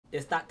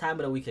It's that time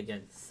of the week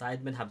again.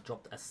 Sidemen have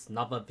dropped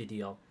another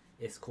video.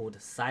 It's called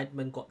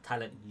Sidemen Got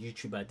Talent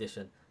YouTuber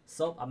Edition.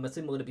 So I'm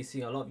assuming we're going to be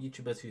seeing a lot of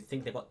YouTubers who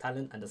think they got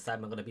talent and the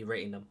Sidemen are going to be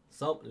rating them.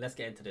 So let's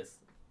get into this.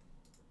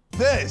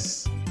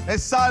 This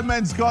is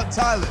Sidemen's Got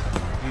Talent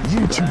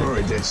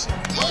YouTuber Edition.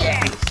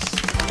 Yes!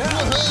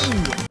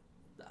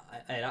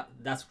 Hey,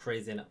 that's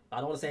crazy, innit? I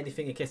don't want to say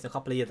anything in case in a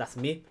couple of years that's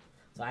me.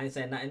 So I ain't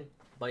saying nothing.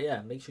 But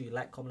yeah, make sure you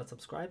like, comment, and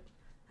subscribe.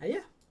 And yeah,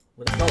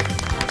 let's go.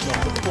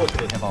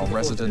 We have our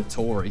resident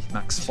Tory,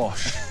 Max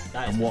Fosh.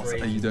 And what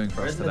are you doing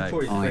for us today?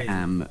 I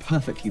am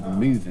perfectly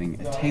removing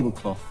a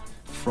tablecloth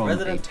from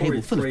a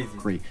table full of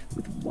crockery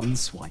with one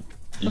swipe.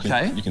 You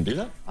can do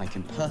that? I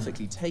can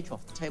perfectly take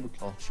off the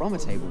tablecloth from a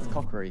table with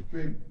crockery.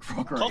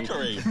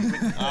 Cockery?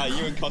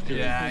 You and cockery.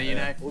 Yeah, you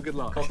know. Well, good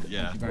luck.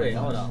 Yeah. Wait,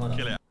 hold on.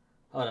 Kill it.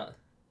 Hold on.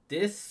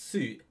 This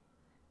suit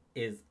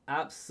is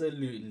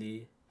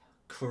absolutely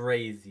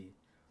crazy.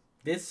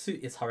 This suit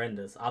is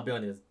horrendous. I'll be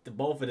honest.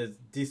 Both of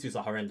these suits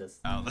are horrendous.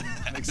 I'm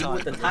Even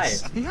with the tie.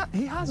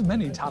 He has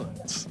many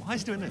talents. Why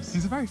is he doing this?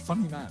 He's a very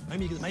funny man.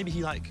 Maybe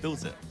he like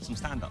builds it, some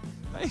stand-up.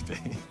 Maybe.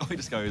 Or he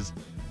just goes,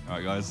 all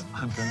right, guys,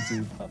 I'm going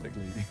to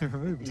perfectly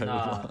remove the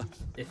Nah. tablecloth.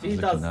 If he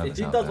does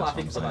what I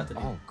think he's about to do.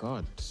 Oh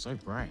God, so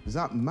bright. Is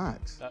that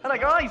Max? Hello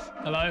guys!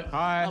 Hello.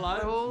 Hi.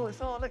 Hello.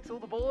 It's all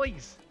the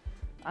boys.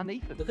 And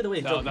Ethan. Look at the way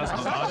he's No, jumping.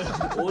 that's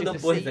not All the Good to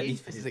boys see that you.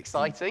 Ethan This is is.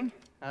 exciting.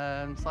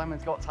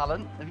 Simon's Got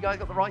Talent. Have you guys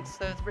got the rights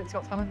to Britain's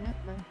Got Talent yet?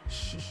 No?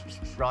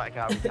 Right, okay,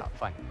 I'll read that.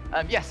 Fine.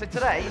 Yeah, so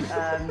today,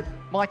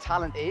 my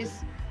talent is,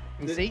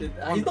 you can see,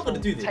 He's not going to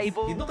do this.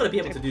 table, He's not going to be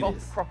able to do tablecloth,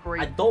 this.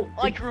 crockery. I don't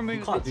I think can you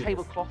remove can't the do this.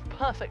 tablecloth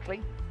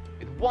perfectly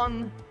with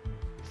one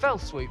fell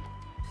swoop.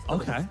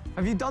 Okay.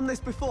 Have you done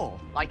this before?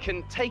 I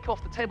can take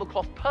off the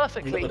tablecloth He's not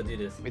perfectly going to do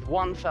this. with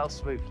one fell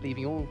swoop,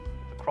 leaving all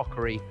the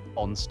crockery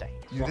on stage.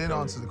 You did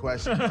answer the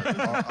question.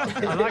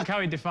 I like how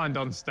he defined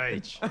on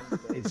stage.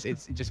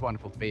 It's just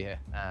wonderful to be here.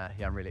 Yeah,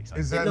 I'm really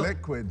excited. Is there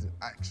liquid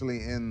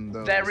actually in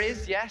the? There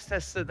is, yes.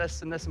 There's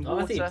some Oh,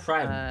 I think water,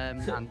 prime.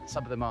 and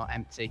some of them are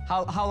empty.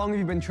 How long have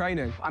you been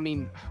training? I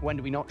mean, when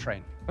do we not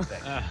train?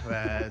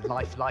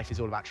 Life is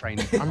all about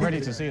training. I'm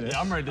ready to see this.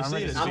 I'm ready to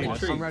see this. I'm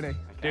intrigued. I'm ready.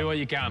 Do what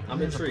you can.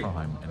 I'm intrigued.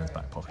 Prime in his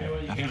back pocket. I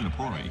think he's gonna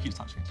pour it. He keeps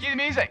touching. Cue the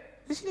music.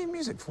 Who's he need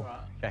music for?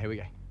 Okay, here we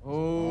go.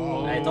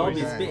 Oh. Hey, don't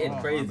be okay. spitting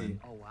Oh, crazy.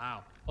 Oh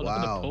wow. Oh, look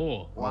at the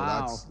pour.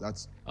 Wow,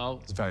 that's Oh,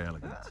 It's very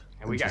elegant.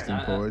 Here we go. interesting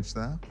porridge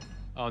there.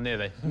 oh,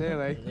 nearly.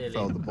 Nearly. Really.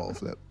 Felt the bottle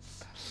flip.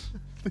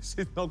 This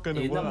is not gonna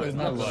It's not work. going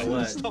to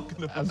work. It's not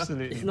gonna work.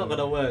 Absolutely. It's not going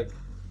to work.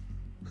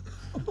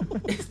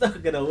 It's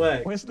not going to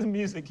work. Where's the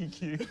music he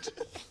cued?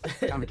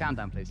 Have a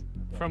countdown, please.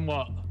 From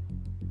what?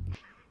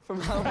 From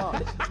how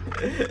much?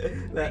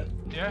 Like,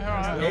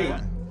 Yeah, all hey,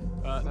 right.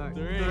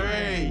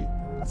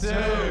 3,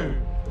 2,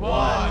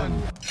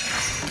 1.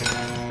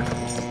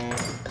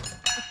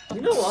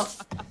 you know what?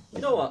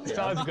 You know what?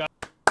 Time to go.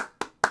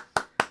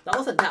 That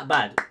wasn't that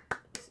bad.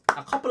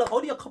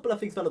 Only a couple of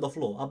things fell on the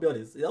floor. I'll be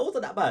honest. That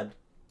wasn't that bad.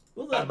 It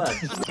wasn't that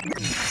bad.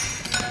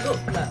 Look,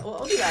 like,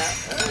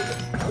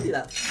 only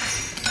that.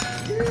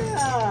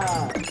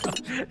 Yeah.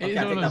 He's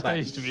I on take the that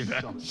back. stage, to be fair.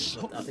 I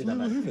think that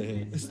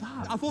back. Is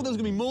that? I thought there was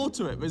gonna be more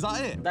to it, but is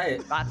that it? That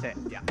it. That's it.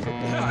 Yeah.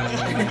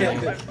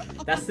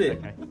 That's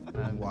it.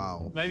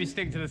 Wow. Maybe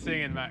stick to the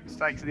singing, Max.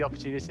 Thanks for the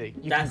opportunity.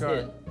 That's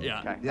it. Yeah.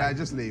 Okay. Yeah,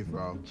 just leave,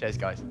 bro. Cheers,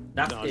 guys.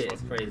 That's it.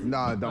 It's crazy.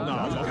 No, don't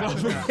clap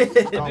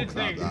that. Don't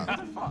clap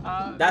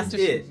that. That's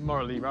it.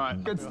 Morally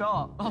right. Good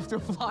start. After a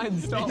flying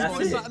start. That's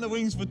I it. sat in the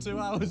wings for 2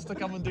 hours to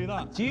come and do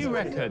that. Do you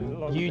reckon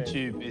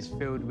YouTube is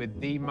filled with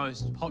the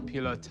most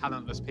popular,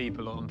 talentless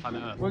people on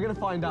planet Earth? We're going to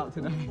find out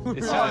today.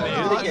 It certainly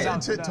Yeah. is. Yeah.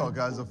 TikTok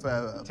has a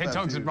fair.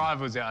 TikTok's few.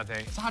 rivals it, I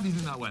think. So how do you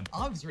think that went?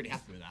 I was really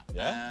happy with that.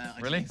 Yeah? I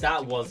Really? didn't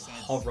That exactly was what I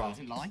said. horror. I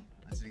didn't lie.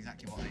 That's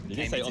exactly what I You came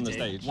did say in it on to the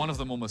do. stage. One of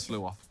them almost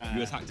flew off.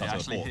 You attacked They us with a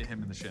actually fork. hit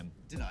him in the shin.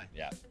 Did I?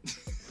 Yeah.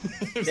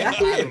 That's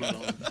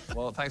it.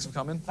 Well, thanks for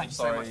coming. Thank you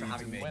so Sorry much for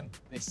having you me. didn't win.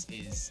 This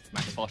is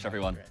Max Fosh,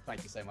 everyone.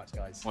 Thank you so much,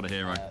 guys. What a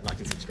hero. Like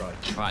and subscribe.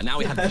 All right, now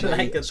we have Like Jay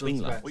and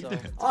Swingler. subscribe. What are you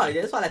doing? Oh,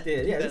 yeah, that's what I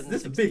did. Yeah, this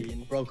is big.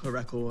 2016, broke a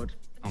record,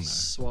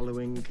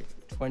 swallowing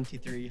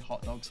 23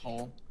 hot dogs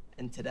whole.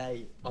 And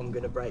today, I'm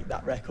going to break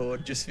that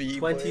record just for you.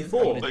 24?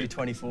 I'm going to do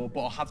 24, but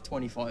I'll have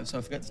 25. So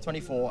if I get to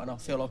 24 and I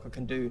feel like I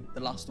can do the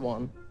last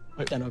one,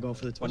 then I'll go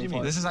for the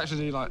 25. This is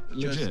actually like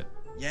legit.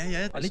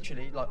 Yeah. I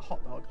literally, like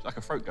hot dog. Like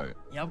a throat goat.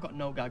 Yeah, I've got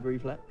no gag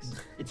reflex.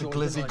 It's The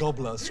always glizzy like-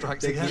 gobbler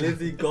strikes The again.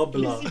 glizzy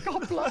gobbler.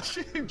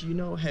 Do you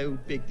know how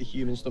big the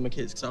human stomach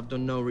is? Because I've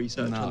done no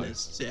research on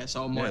this. So, yeah,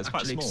 so I might it's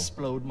quite actually small.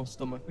 explode my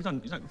stomach. You've done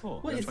it before.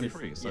 What You're is this?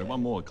 23, so Yeah.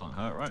 one more can't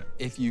hurt, right?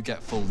 If you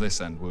get full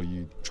this end, will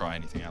you try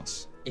anything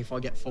else? If I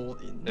get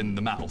 40, In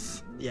the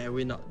mouth? yeah,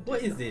 we're not.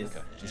 What is this?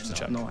 Just to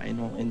check. No, I ain't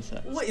no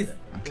insects. What is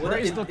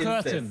Raise the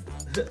curtain.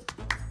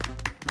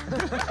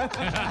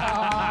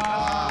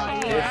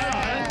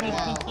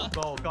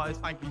 Well, guys,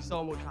 thank you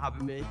so much for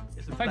having me.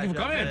 It's a Thank you for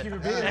pleasure.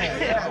 coming.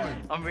 Thank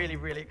you for I'm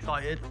really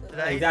excited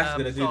today. He's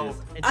actually gonna do so this.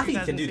 In I think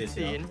he can do this,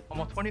 2016, on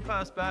my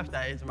 21st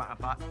birthday, as a matter of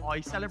fact,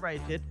 I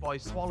celebrated by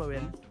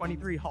swallowing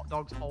 23 hot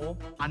dogs whole,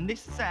 and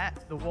this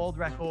set the world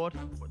record.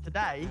 But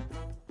today,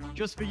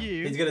 just for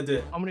you. He's gonna do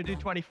it. I'm gonna do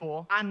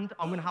 24, and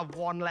I'm gonna have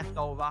one left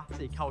over.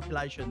 See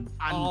calculations.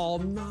 And Oh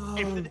no.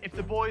 if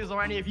the boys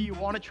or any of you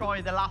want to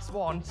try the last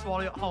one,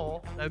 swallow it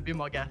whole, that would be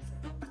my guess.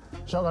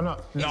 Shotgun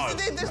up. No.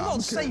 That's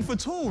not safe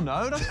at all,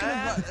 no.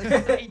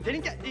 That's He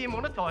didn't get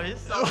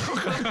demonetized. So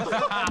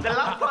the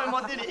last time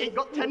I did it, it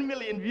got 10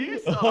 million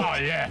views. So Oh,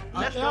 yeah.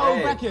 let's Oh,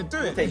 go. back here, do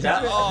it. Take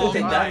that. Oh,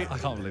 Take that. I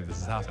can't believe this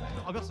is happening.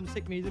 I've got some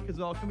sick music as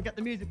well. Can we get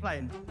the music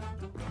playing?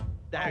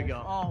 There we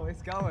go. Oh,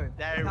 it's going.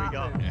 There we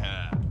go.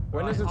 Yeah.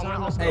 When is the I'm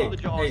time? gonna Let's open go. all the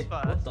jars Hey,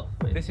 first. what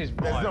the? Wait. This is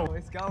Let's right. go. Oh,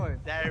 it's going.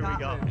 There we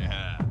go.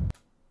 Yeah.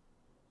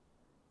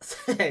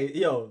 Hey,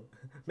 yo,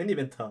 mini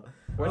mentor.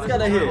 When What's is going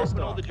the on time? here?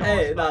 Open all the jars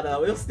Hey, first. no,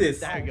 what's this?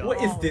 There you go.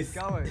 What is Oh, this? it's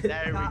going.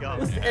 There we go.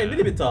 What's hey,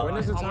 mini mentor. When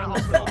is the I'm time? gonna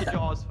Let's open all go. the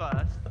jars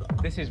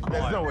first. This is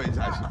There's no right. way he's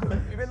actually doing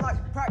it. You've been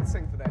like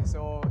practicing for this,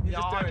 or you Yeah,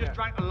 just I doing just it?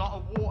 drank a lot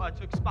of water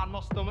to expand my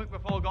stomach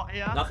before I got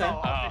here. Okay.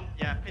 So I've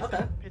been,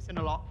 Okay. pissing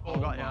a lot before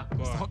I got here.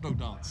 It's the hot dog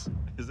dance.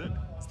 Is it?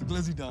 It's the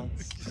glizzy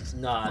dance.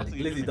 Nah, the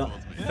glizzy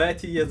dance.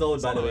 30 years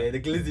old, by the way. The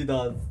glizzy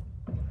dance.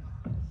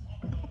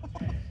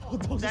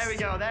 There we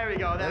go. There we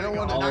go. There They we don't go.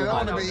 wanna- Oh they don't my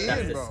wanna god, be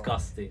that's in, bro.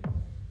 disgusting.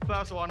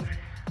 First one.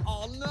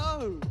 Oh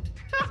no.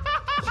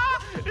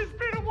 It's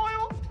been a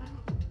while.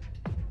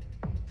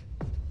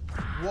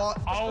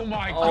 What? Oh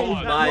my Oh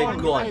god. my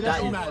Hey, god, that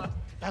that's is. mad.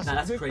 Nah,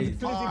 that's crazy.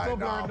 Alright,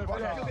 nah,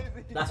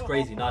 That's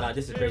crazy. Nah,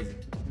 this is crazy.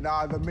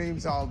 nah, the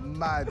memes are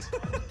mad.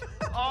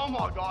 Oh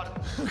my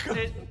god.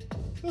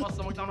 My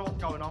stomach don't know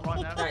what's going on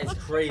right now. That is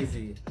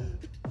crazy.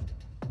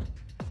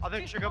 I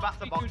think we should go back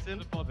to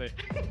boxing.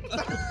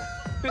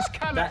 This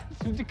cannot.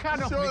 You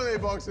cannot. Surely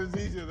boxing's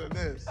easier than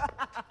this.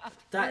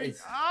 That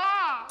is.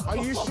 Ah! Are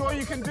you sure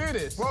you can do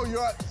this? Bro,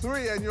 you're at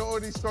 3 and you're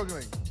already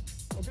struggling.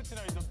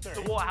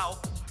 The water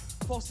helps.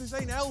 Boss, this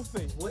ain't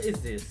healthy. What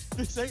is this?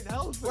 This ain't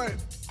healthy. Wait,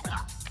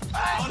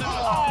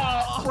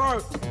 Bro.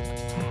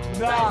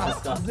 That is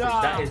disgusting.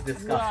 That is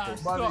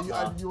disgusting. buddy,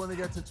 you want to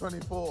get to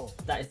 24.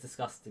 That is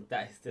disgusting.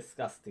 That is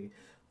disgusting.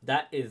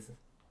 That is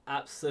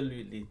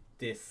absolutely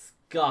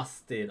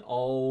disgusting.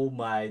 Oh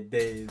my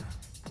days.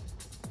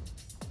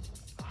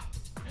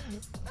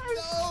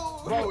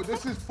 Bro,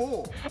 this is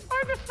 4.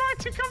 I'm afraid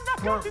to come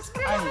back Bro, up this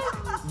game. hey,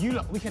 you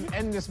look, we can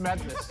end this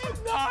madness.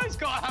 No, it's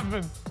gotta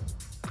happen.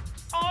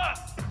 Oh.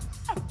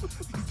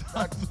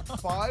 Like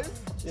 5?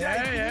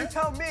 Jay, you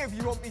tell me if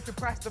you want me to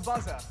press the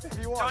buzzer. If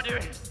you want.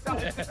 Don't do it.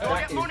 Do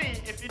I get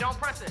money if you don't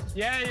press it?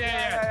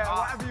 Yeah.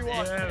 Whatever you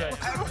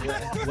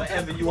want.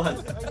 Whatever you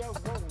want.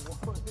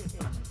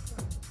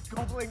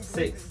 Gobbling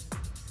 6.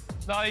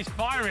 No, he's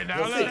firing now.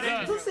 You're Look, 6.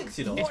 look. You're 6,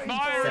 you know. He's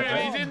firing.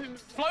 7. He's in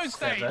flow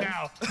state 7.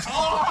 now.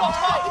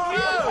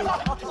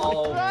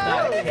 Oh,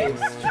 that came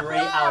straight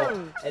out.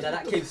 And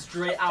that came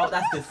straight out.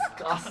 That's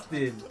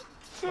disgusting.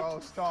 Bro,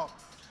 stop.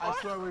 I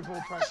swear we've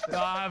all pressed it. No,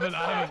 I haven't.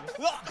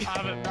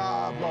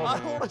 Nah, bro. I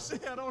don't want to see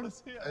it. I don't want to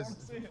see it. I want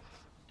to see it.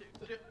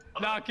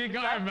 No, keep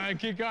going, man.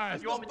 Keep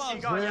going. You want me to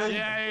keep going? Really?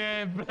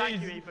 Yeah, please.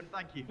 Thank you, Ethan.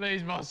 Thank you.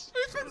 Please, boss.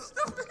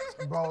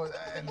 Bro,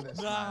 end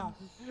this. Man.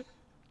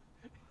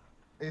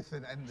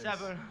 Ethan, end this.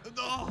 7.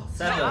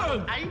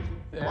 7.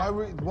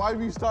 8. Why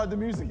we start the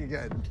music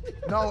again?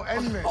 No,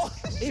 end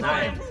this.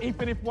 9.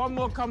 Ethan, if one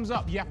more comes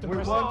up, you have to We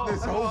press want it.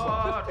 this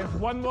over. If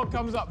one more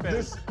comes up, Ben.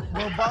 This,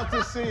 we're about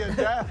to see a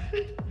death.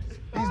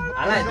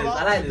 I like this.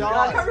 I like this.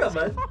 Go, carry on,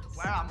 man.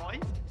 Where am I?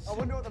 I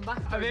wonder what the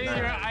math I think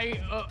you're at 8.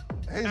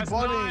 His That's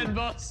body 9,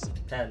 boss.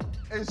 10.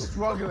 is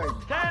struggling.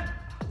 10.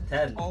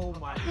 10. Oh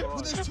my god.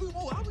 But there's 2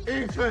 more. How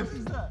many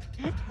Ethan,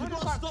 You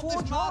gotta stop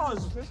this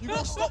madness. You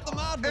gotta stop the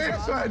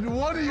madness. Ethan,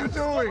 what are you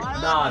doing?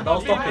 Nah,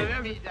 don't stop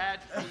it. Me dead.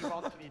 He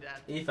wants me dead.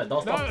 Ethan,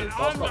 don't No, stop this.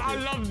 Don't stop I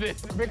this. love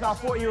this. Vic, I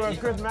thought you were a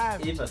good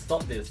man. Ethan,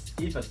 stop this.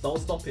 Ethan, don't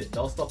stop it.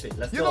 Don't stop it.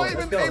 Let's You're go. not Let's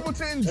even go. able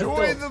to Let's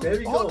enjoy go. the There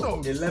we hot go.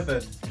 dogs.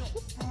 11.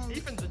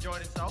 Ethan's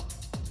enjoying himself.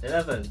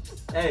 11.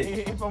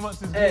 Hey. If I want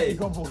to Hey.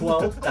 gobble.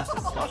 12. That's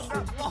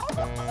disgusting.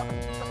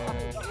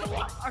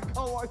 I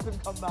can't watch them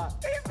come back.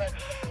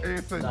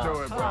 Ethan, Nah,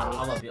 do it, bro.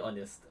 I'm gonna be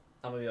honest.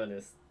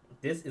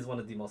 This is one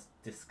of the most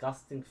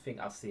disgusting things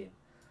I've seen.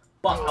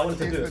 But I wanted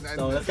to do it, Ethan,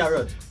 so end let's carry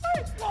on.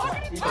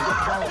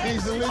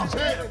 He's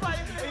legit.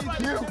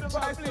 You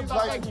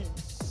like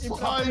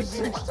 5,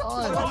 6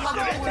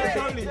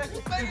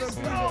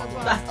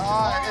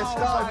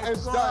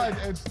 times.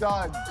 It's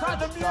done. Cut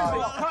the music.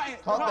 Cut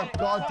it. Cut the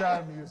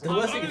goddamn music. The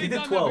worst thing, if you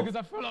did 12. Because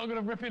I feel like I'm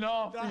gonna rip it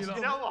off. You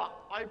know what?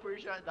 I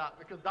appreciate that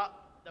because that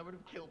would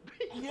have killed me.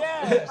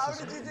 Yeah. How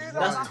did you do that?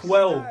 That's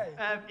 12.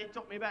 It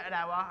took me about an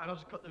hour and I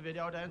just cut the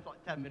video down to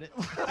like 10 minutes.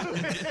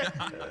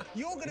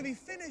 You're gonna be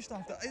finished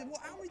after.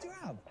 How many do you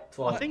have?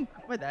 12. I think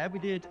we're there. We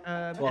did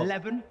 12.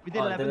 11. We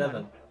did Oh, 11.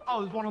 11.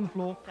 Oh, there's one on the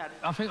floor. 10.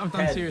 I think I've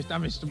done 10. serious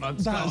damage to my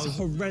That stars. is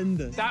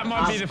horrendous. That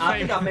might be the I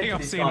think I favourite meant thing to I've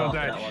be seen scarred all for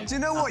day. that one. Do you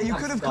know I what? think You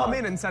I'm could have come scarred.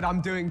 in and said,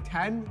 I'm doing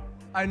 10.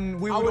 and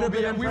we would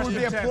be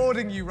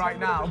applauding you right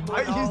now.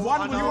 Wait.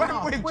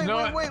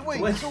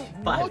 So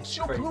what's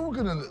your poo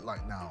gonna look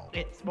like now?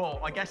 Well,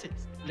 I guess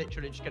it's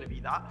literally just going to be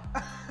that.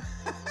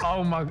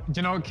 Oh my! Do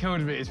you know what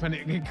killed me? It's when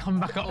it come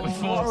back up with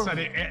force and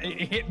it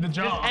hit the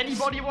jar. Does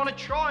anybody want to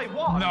try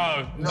one?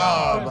 No.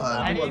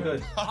 Man.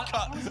 Good.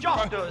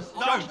 Josh does.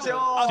 Josh does.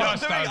 Josh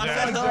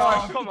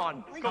does. Come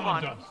on.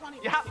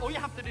 All you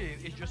have to do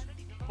is just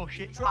push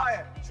it. Try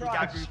it.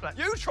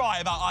 You try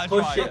it about I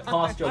Push try it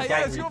past your Hey,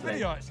 gang that's your reflex.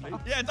 video, actually.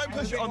 Yeah, don't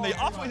push it on me.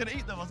 I thought you were gonna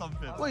eat them or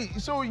something. Wait,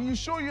 so you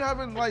sure you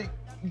haven't like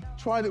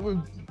tried it with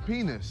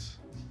penis?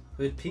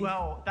 With penis?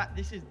 Well,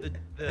 this is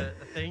the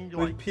thing. With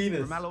Like,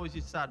 penis. Romel always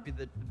used to say I'd be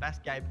the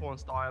best gay porn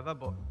star ever,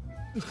 but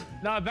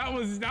No, that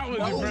was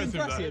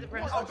impressive.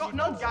 I've got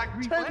no gag 10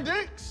 reflex.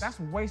 dicks? That's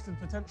wasted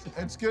potential.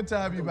 It's good to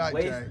have you back,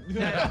 Jay.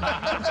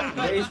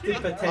 Wasted I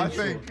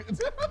potential.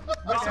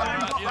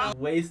 think.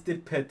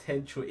 Wasted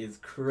potential is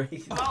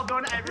crazy. Well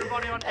done,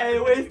 everybody on Hey,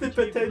 every wasted YouTube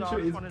potential channel.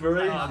 is I just wanted to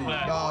crazy. say that. No, I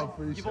You've all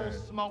appreciate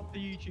it. smoked the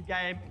YouTube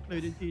game,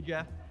 including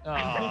TJ.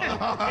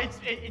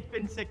 It's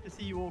been sick to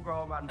see you all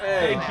grow, man.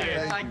 Hey.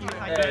 Thank you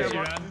Hey. very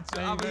much.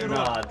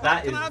 Nah,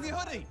 that Can is. I have your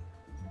hoodie?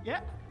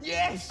 Yeah.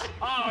 Yes!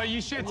 Oh,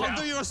 you shit I'll out.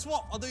 do you a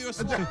swap.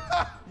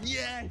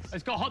 Yes!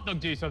 It's got hot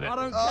dog juice on it. I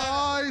don't care.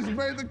 Oh, he's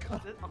made the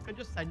cut. I can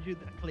just send you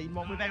the clean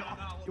one without.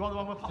 You want the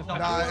one with hot dog?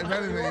 Nah, if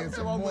anything, it's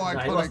more what's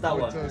iconic that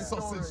with one? the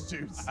sausage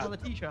juice. On the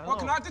t-shirt. Well,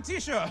 can I have the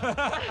t-shirt? Can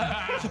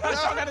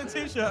I get a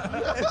t-shirt?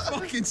 It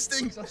fucking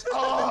stinks.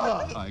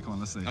 Alright, come on,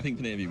 let's see. I think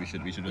for the interview we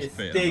should It just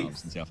fit it stinks.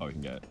 up and see how far we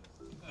can get.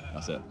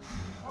 That's it.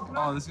 Oh, can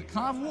I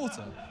have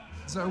water?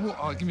 Is there water?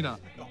 Oh, give me that.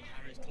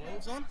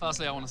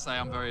 Firstly, I want to say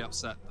I'm very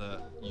upset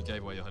that you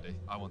gave away your hoodie.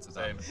 I wanted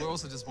that. We're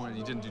also disappointed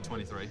you didn't do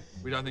 23.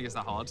 We don't think it's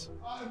that hard.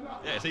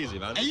 Yeah, it's easy,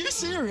 man. Are you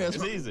serious?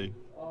 It's easy.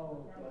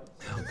 Oh,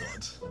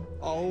 God.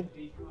 Oh.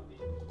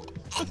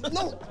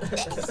 No!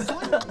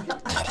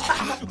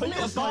 Put it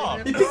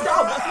aside. He picked it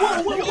up.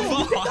 Whoa. He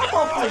picked it up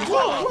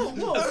afterwards.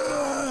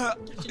 Whoa.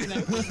 He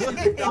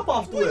picked it up What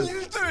are afterwards.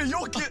 you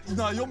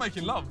doing? You're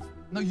making love.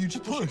 No, you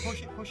just push.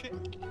 Push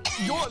it.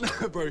 You're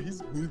no, bro.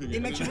 He's moving.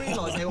 It makes you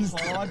realise how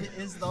hard it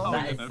is, though.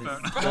 That is no, fair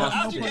enough. disgusting.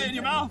 How'd you get it in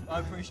your mouth? I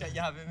appreciate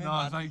you having me, No,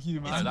 man. thank you,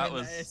 man.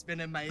 It's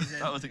been amazing.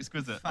 That was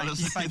exquisite. Thank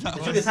you. He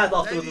took his hand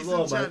afterwards as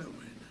well, man.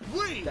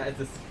 We That is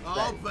just.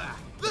 are back.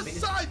 The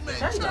Sidemen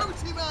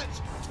charity match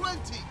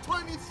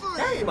 2023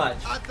 Charity match.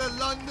 at the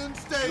London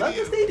Stadium.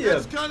 London Stadium.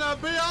 It's gonna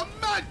be a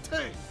mad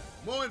thing.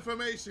 More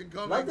information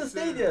coming London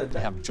soon. Stadium. We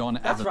have John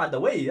That's Evans right the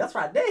way. That's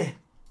right there.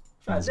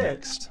 That's right there.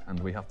 next, and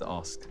we have to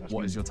ask,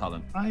 what is your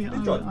talent?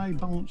 Who's John? I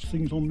balance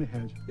things on my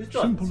head. Who's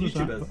John? Simple as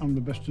that, YouTubers. but I'm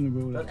the best in the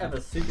world. Don't ever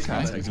super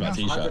Okay. Takes my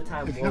t-shirt.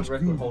 100-time If world that's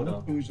record holder.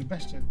 Google, who is the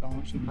best at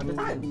balancing the 100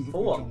 world, times? comes up For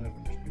with what? John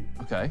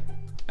Evans. Okay.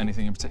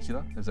 Anything in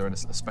particular? Is there a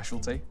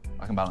specialty?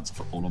 I can balance a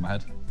football on my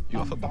head. You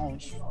got I football?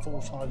 balance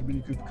full-size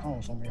Mini Cooper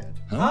cars on my head.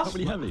 Huh? Not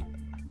really heavy.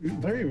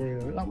 Very, very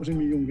heavy. That was in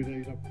my younger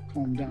days. I've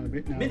calmed down a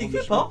bit now. Mini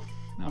obviously. Cooper?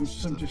 I'm You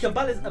 76 can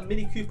balance a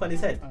Mini Cooper on his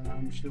head. and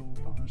I'm still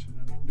balancing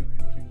and doing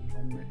things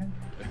on my head.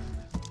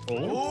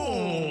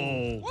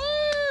 Oh!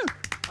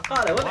 I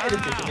can't know. What the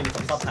editor should give me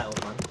some subtitles,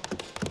 man.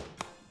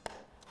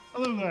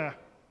 Hello there.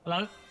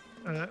 Hello?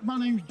 My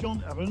name's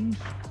John Evans.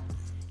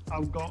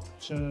 I've got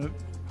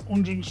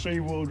 103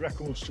 world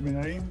records to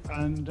my name,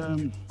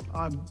 and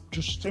I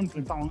just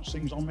simply balance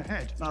things on my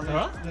head.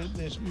 Now,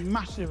 there's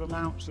massive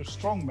amounts of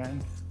strong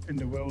men in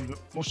the world,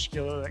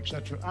 muscular,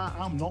 etc.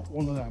 I'm not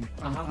one of them.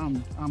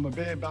 I'm a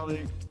beer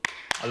belly.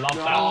 I love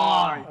that.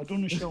 I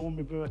done a show on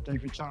my birthday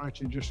for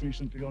charity just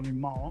recently on in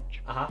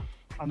March,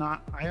 and I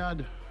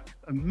had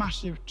a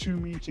massive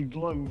 2-meter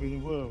globe of the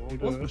world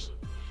Earth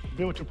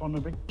built up on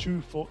a big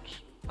 2-foot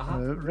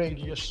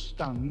radius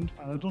stand,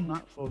 and I've done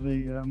that for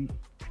the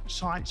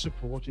site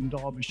support in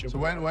Derbyshire. So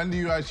when do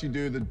you actually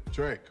do the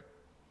trick?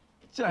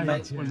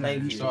 Thank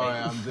you. Sorry,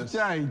 I'm just.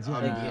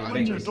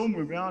 When you're done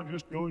with me, I'll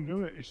just go and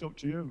do it. It's up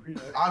to you. You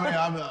know.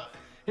 I mean,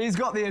 He's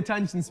got the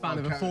attention span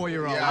of a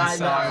 4-year-old. Yeah, I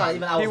know.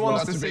 Even I He was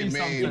wants lost. to see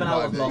something. Even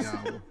I was lost.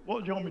 What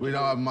do you want me to we do?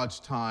 don't have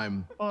much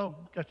time. Well,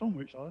 get on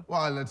with it, shall I?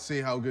 Well, let's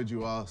see how good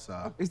you are,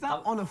 sir. Is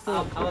that on a I'm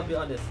 4? gonna be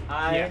honest.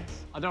 I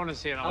don't want to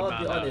see an I old will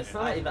man. be honest.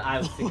 Not even I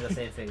was thinking the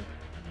same thing.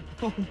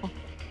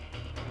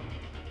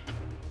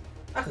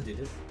 I could do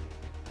this.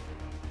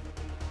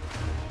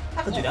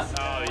 I could do that.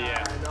 Oh,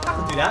 yeah. I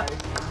could do that.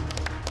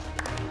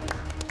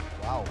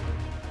 Wow.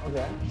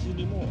 Okay. You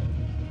do more.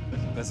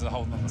 There's a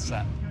whole nother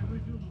set.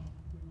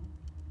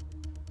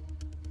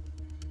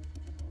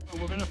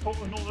 We're going to put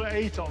another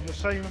 8 on, the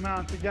same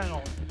amount again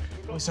on.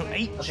 Oh, so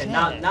 8 Okay, chairs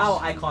now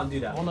I can't do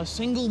that. on a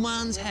single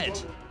man's head.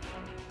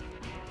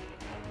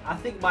 I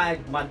think my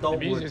dome would.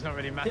 music's not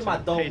really I matching think my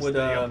the dome pace would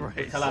that he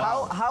operates.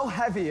 collapse. How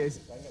heavy is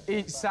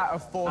each set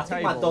of 4 I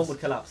think my tables? dome would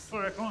collapse.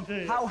 Sorry, I can't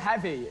hear you. How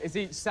heavy is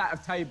each set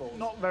of tables?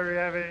 Not very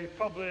heavy,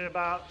 probably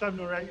about 7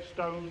 or 8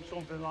 stone,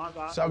 something like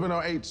that. 7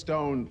 or 8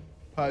 stone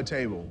per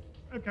table.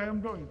 Okay,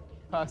 I'm going.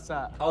 Per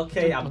set.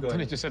 Okay, I'm He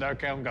good. just said,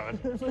 okay, I'm going.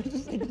 Bro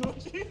just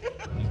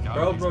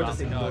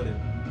ignored him.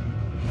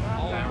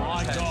 Oh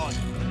my god.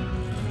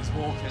 He's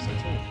walking.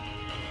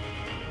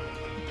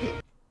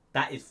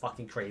 That is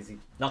fucking crazy.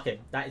 Okay,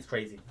 that is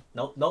crazy.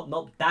 No,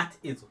 that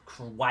is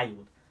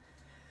wild.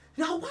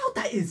 You know how wild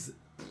that is,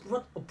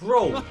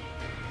 bro.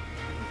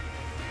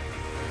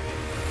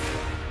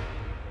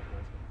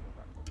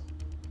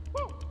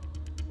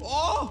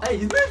 Oh! Hey,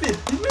 he's moving.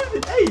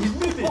 Hey, he's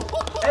moving.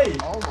 Hey.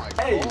 Oh my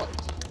god.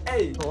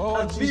 Hey,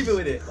 that's moving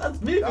with it. That's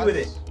moving with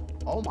it.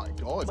 Oh my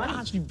god. That's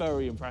actually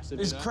very impressive.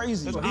 It's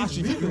crazy. He's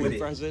actually moving very with it.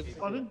 impressive.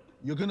 Pardon?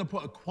 You're gonna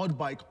put a quad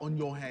bike on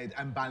your head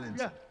and balance.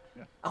 Yeah.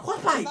 A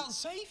quad bike. Is that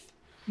safe?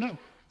 No.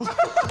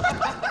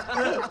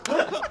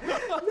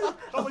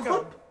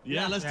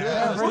 Yeah, let's do it.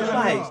 A quad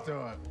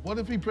bike. What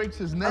if he breaks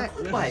his A neck?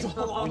 quad bike. That's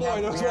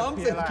what I'm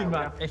thinking,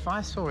 man. If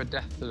I saw a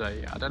death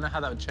today, I don't know how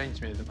that would change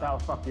me. That'll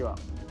fuck you up.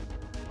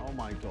 Oh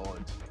my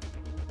god.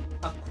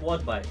 A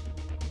quad bike.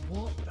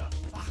 What the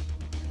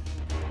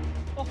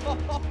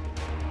fuck?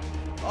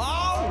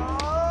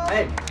 Oh!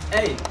 Hey.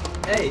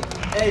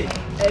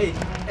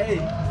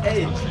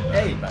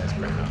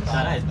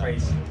 Nah, that is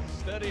crazy.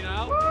 Steady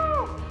now.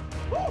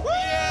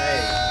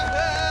 Hey.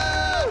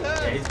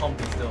 Yeah, he's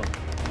comfy still.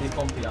 He's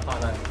comfy, I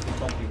found out. He's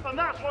comfy. And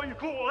that's what you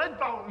call head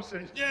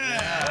balancing.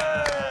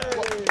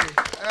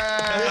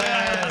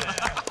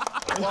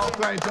 Well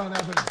played, John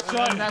Evans.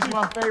 John, that's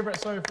my favourite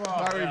so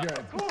far. Very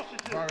good.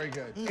 Very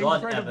good.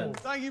 John Evans.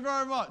 Thank you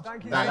very much.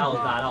 Thank you. That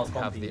was We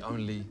have comfy. the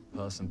only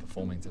person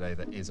performing today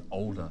that is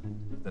older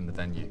than the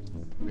venue.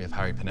 We have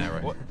Harry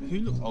Pinero. What? Who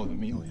looks older than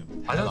me or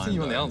him? I don't think you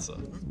want the answer.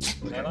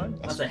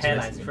 That's a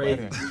hairline, it's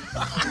crazy.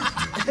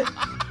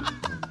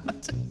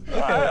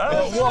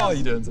 What are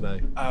you doing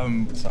today?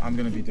 So I'm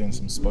going to be doing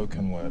some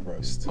spoken word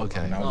roast.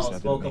 Okay. And obviously I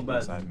did spoken make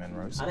word. Sidemen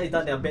roast. I know you've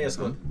done that in beta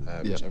school.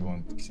 Which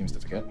everyone seems to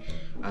forget.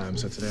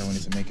 So today I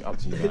wanted to make it up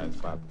to you guys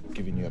by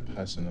giving you a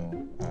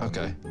personal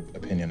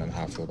opinion on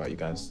how I feel about you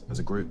guys as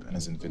a group and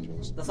as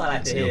individuals. That's what I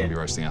like to So you're going hear. to be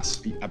roasting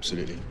us?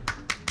 Absolutely.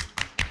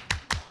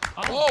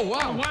 Oh,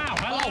 wow.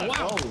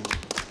 Wow.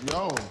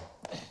 Yo.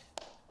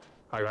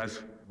 Hi guys.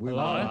 We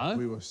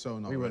were so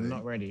not We were ready.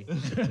 not ready.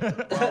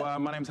 Well,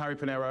 my name's Harry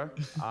Pinero.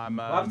 I'm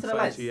happened to the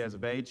lights? 32 years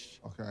of age.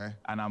 Okay.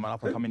 And I'm an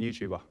up-and-coming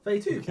YouTuber.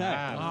 32.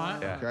 Yeah.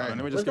 Okay. Let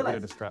me What's just the get rid lights?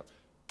 of this crap.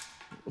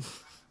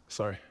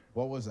 Sorry.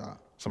 What was that?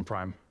 Some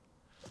prime.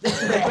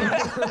 What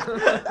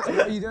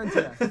are you doing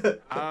today?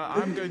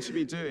 I'm going to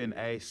be doing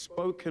a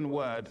spoken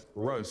word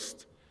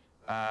roast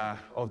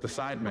of the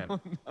Sidemen.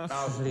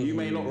 Now, you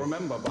may not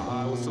remember, but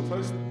I was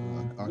supposed to...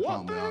 I What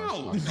can't the be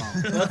hell?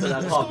 arsed.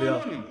 That can't be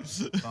up.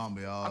 Can't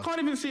be I arsed. can't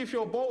even see if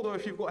you're bald or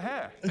if you've got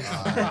hair. Yo,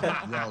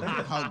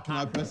 can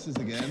I press this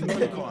again? No,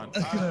 you can't.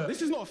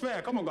 This is not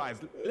fair. Come on, guys.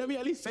 Let me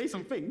at least say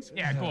some things.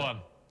 Yeah, go on.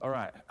 All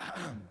right.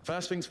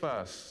 First things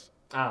first.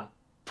 Ah.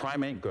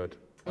 Prime ain't good.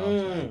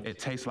 It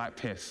tastes like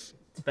piss.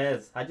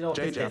 Fairs. How do you know what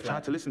this JJ, I've tastes tried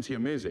like? to listen to your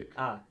music.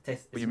 Ah,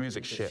 taste. But your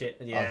music's shit.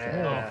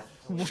 Yeah.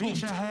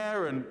 Feature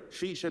here and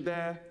feature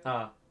there.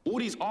 Ah. All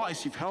these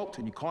artists you've helped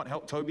and you can't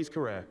help Toby's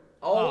career.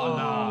 Oh,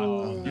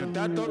 no. Your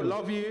dad don't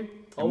love you.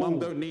 Your mum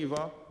don't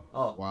neither.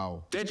 Oh.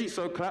 Wow. Deji's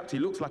so clapped, he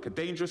looks like a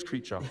dangerous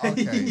creature.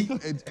 Okay.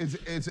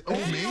 It's all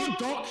Hey, me. yo,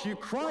 Doc, you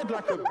cried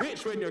like a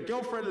bitch when your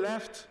girlfriend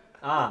left.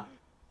 Ah.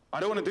 I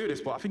don't want to do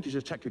this, but I think you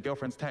should check your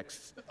girlfriend's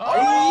texts.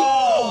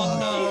 Oh,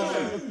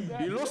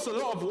 no. You lost a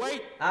lot of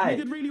weight. Aye. You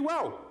did really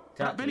well.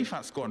 That Exactly. belly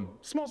fat's gone.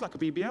 Smells like a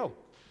BBL.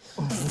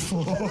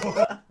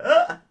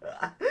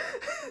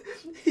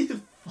 He's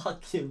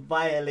fucking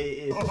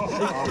violated.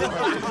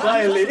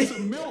 Violated.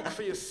 Some milk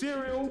for your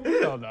cereal.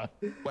 Oh, no.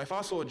 But if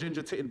I saw a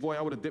ginger-titted boy,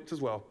 I would have dipped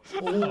as well.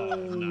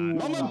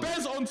 Mama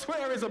Bez on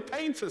Twitter is a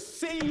pain to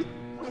see.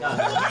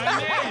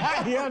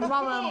 Yeah,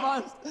 Mama and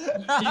Buzz.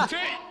 You took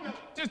it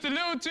just a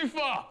little too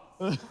far.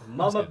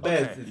 Mama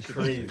Bez is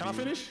crazy. Can I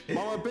finish?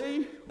 Mama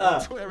B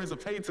on Twitter is a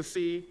pain to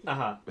see,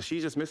 Uh-huh. but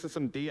she's just missing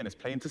some D and it's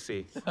plain to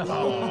see.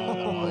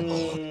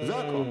 Mm.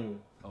 Zirko,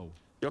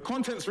 your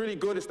content's really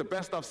good. It's the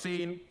best I've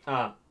seen.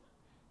 Ah.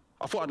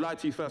 I thought I'd lie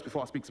to you first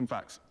before I speak some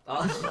facts.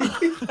 Ah.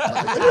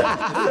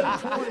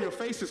 Your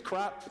face is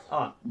crap.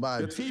 Ah.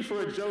 Your teeth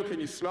are a joke and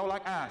you smell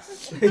like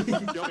ass.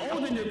 You're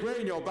old and you're grey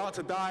and you're about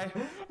to die.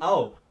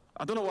 Oh.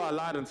 I don't know why I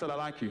lied and said I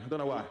like you. I don't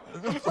know why.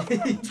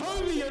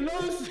 Toby, your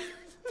nose...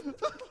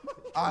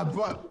 I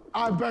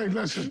beg,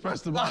 let's just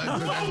press the button.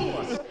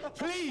 No!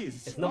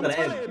 Please! It's not gonna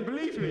end. It,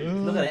 believe me. It's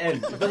not gonna end.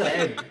 It's not gonna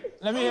end.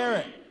 Let me hear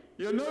it.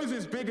 Your nose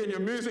is big and your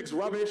music's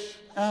rubbish.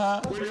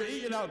 When you're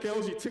eating out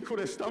girls, you tickle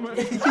their stomach.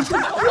 Man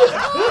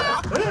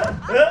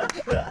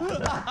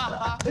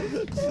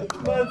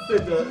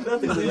said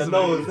that's in your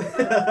nose.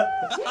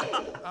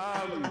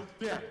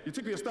 Yeah, you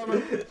tickle your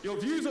stomach. Your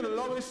views are the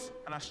lowest,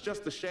 and that's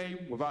just a shame.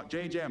 Without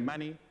JJ and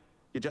Manny,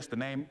 you're just a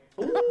name.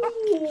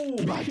 Ooh.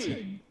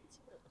 Mickey,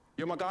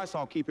 you're my guy, so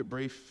I'll keep it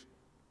brief.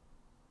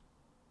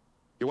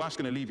 Your wife's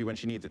gonna leave you when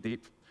she needs it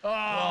deep. There's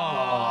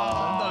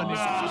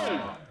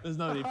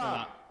no need for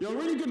that. You're a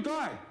really good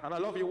guy, and I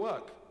love your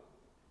work.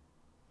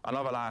 I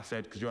love a lie I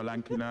said, because you're a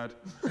lanky nerd.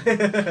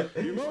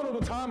 You moan all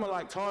the time, I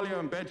like Talia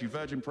in bed, you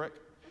virgin prick.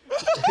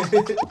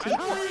 And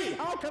Harry,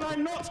 how can I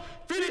not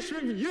finish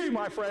with you,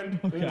 my friend?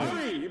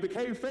 Harry, you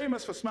became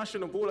famous for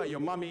smashing the ball at your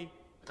mummy.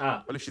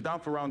 Well, if she's down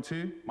for round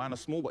 2, mine are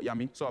small but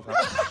yummy. So I've had.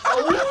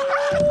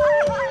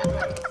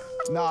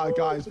 Nah,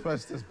 guys,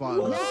 press this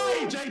button.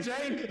 Hey,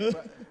 JJ!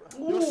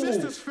 Your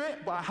sister's fit,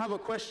 but I have a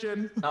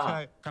question.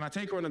 Can I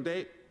take her on a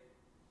date?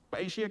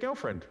 But is she a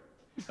girlfriend?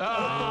 It's an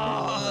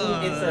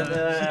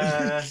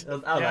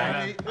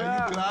Are you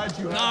glad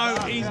you No,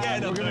 he's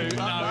getting a boot.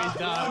 No, he's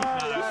done.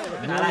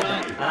 No.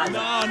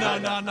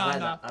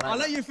 I'll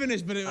let you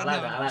finish, but I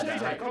like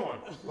that. Come on.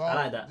 Well, I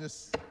like that.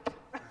 Just...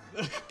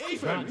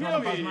 Ethan, you know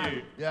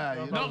me.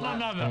 Yeah, you know. Not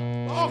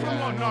another. Oh, come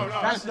on, no.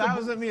 That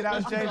wasn't me, that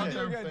was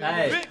JJ.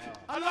 Hey.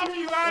 I love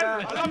you,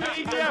 man. I love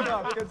you,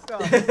 EDM. Good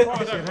stuff.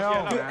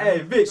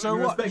 Hey, Vic, So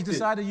you what? You respect it.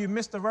 decided you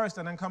missed the roast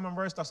and then come and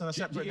roast us in a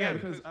separate Yeah, game?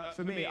 because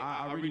for me,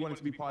 I really wanted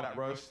to be part of that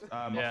roast.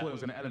 I thought it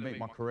was going to elevate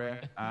my career,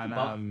 and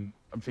I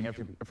think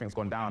everything's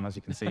gone down, as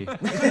you can see. We could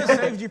have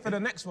saved you for the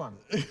next one.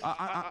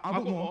 I've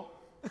got more.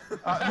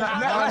 No.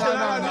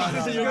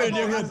 You're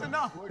good. That's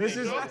enough.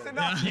 That's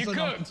enough. You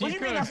cooked. What do you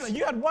mean that's enough?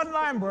 You had one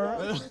line,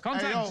 bro.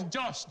 Contact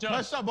Josh.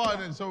 Press that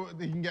button so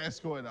he can get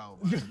escorted out.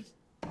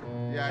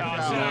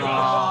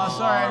 Oh,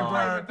 sorry,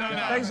 bro.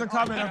 Thanks for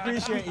coming. I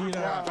appreciate you.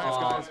 Thanks,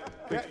 guys.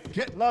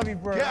 Love you,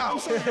 bro. Get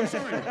out. I'm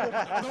sorry.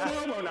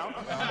 No now.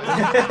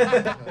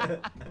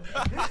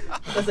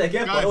 That's it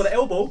again, but all the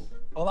elbow.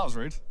 Oh, that was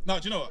rude. No,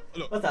 do you know what?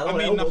 Look, What's that? I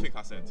mean Elbow? nothing,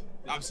 I said.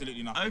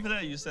 Absolutely nothing. Over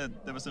there, you said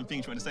there were some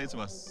things you wanted to say to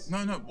us. No,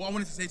 what I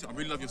wanted to say to you, I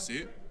really love your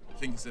suit. I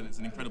think it's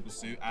an incredible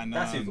suit, and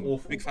That suit's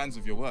awful. big fans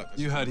of your work.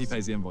 You heard he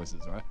pays the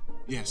invoices, right?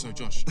 Yeah, so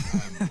Josh,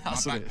 my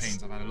That's what back it is.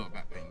 pains, I've had a lot of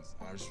back pains.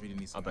 I just really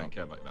need some I don't help.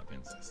 care about back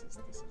pains. This is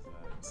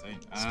insane.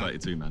 It's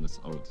 32, man. It's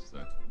old.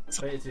 So.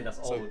 32, that's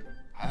old.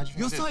 How do you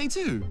You're think I did?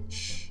 32.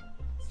 Shh.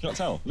 Cannot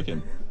tell. Look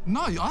in.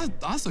 No, I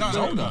thought you was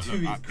older.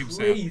 32 is people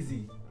say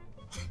crazy.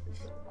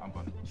 I'm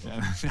gone.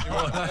 Yeah.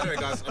 Anyway,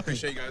 guys, I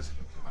appreciate you guys.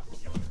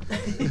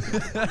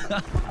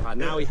 Right,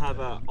 now we have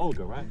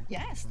Olga, right?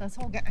 Yes, that's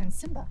Olga and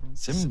Simba.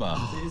 Simba.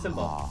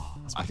 Simba.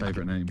 That's my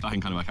favourite name. I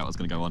can kind of work out what's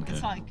going to go on here.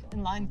 It's like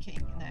in Lion King,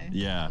 you know.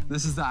 Yeah,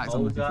 this is the act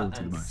I'm looking Olga forward to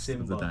the and most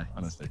of the Simba. day.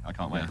 Honestly, I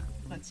can't wait.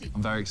 Let's see.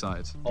 I'm very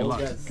excited. Good Olga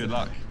luck. and Good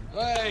luck.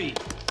 Hey!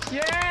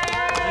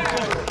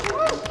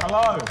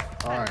 Hello.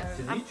 All right.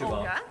 She's a I'm YouTuber.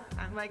 Olga,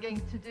 and we're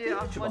going to do.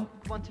 I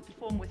want to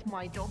perform with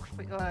my dog,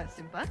 for,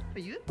 Simba, for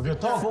you. With your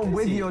dog? Perform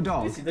with your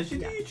dog? Listen, does she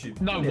do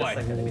YouTube? No Give me a way.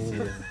 second, let me see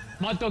this.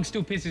 My dog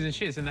still pisses and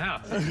shits in the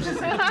house.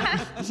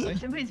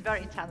 Simba is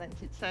very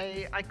talented, so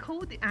I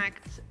call the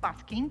act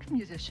basking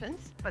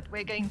musicians, but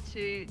we're going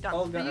to dance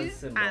Olga for you, and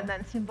Simba. and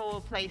then Simba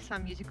will play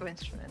some musical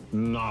instruments.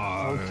 No.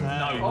 Okay.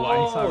 No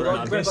Oh, way.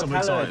 Ron Brett This got I'm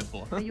excited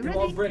talent. for. Are you You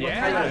want ready?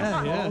 Brett got Yeah.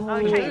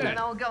 talent? Okay, then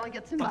I'll go and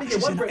get Simba. I think it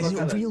was Brett got Is it a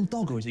talent. real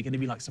dog or is it going to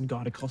be like some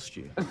guy in a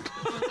costume? No,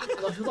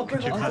 she was on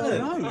Brett got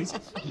talent. No, is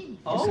it?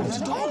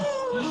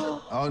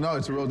 Oh, Oh, no,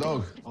 it's a real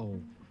dog. Oh.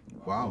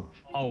 Wow.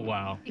 Oh,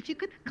 wow. If you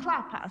could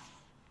clap us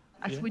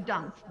as we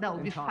dance, that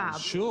would be fab.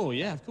 Sure,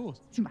 yeah, of course.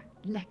 Simba,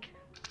 leg.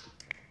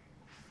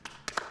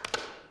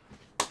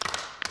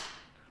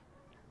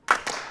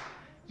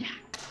 Yeah.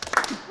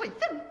 Good boy,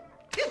 Simba.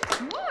 Good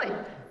boy.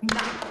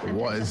 Nice.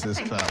 What is this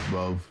clap,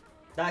 bro?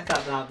 that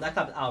clap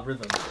out of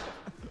rhythm.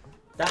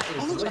 That is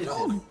what is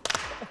this?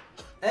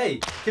 Hey,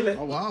 kill it.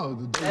 Oh, wow.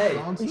 The dog Hey.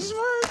 dances.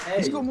 Hey.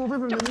 He's got more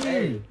rhythm than you.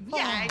 Hey.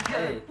 Yeah, good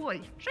Hey.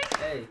 boy. Straight.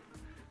 Hey.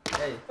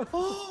 Hey. Hey.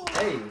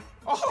 Hey.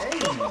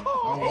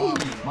 Oh,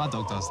 wow. My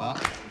dog does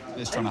that.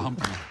 It's trying to hump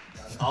me.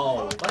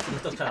 Oh, that's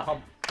just trying to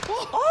hump.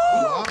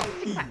 Wow.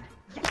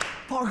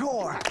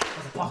 Parkour.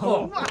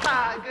 Parkour.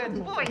 Wow, good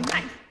boy.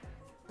 Nice.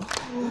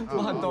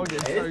 My dog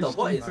is Hey, so this dog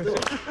got it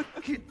stupid. still.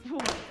 Good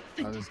boy.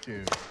 That is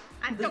cute.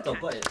 And This dog dog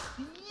got cat. it.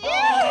 Yeah.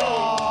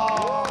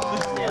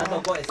 Yeah, that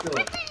dog got it still.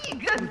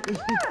 Good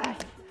boy.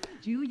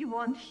 Do you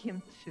want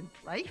him to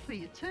play for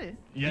you too?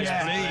 Yes,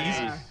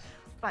 please.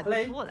 But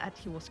Play. before that,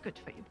 he was good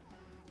for you.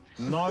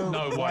 No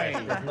way.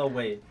 No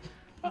way.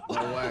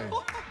 No way.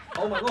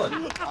 Oh my god.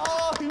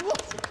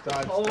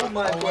 That's, Oh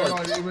my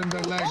God. Even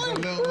the leg, the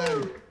little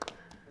leg.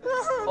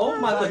 Oh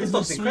my god, this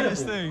dog's incredible.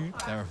 thing.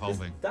 They're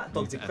evolving. That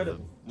dog's Need to end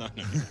them.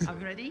 incredible. No. Are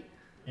we ready?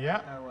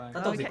 Yeah.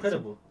 That dog's Okay.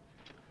 incredible.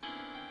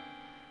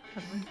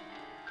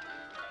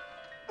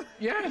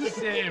 Yes,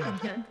 Sim.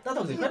 Okay. That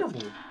dog's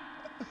incredible.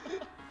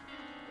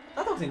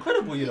 That dog's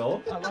incredible, you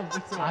know. I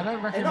don't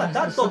Hey, recognise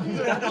that this. dog is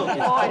Oh,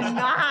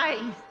 nice.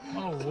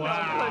 Oh, Good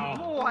wow.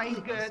 boy.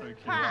 Good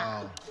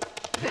cat. Wow.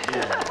 I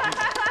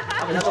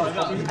mean, that dog's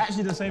got He's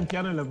actually the same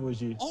piano level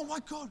as you. Oh my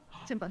god.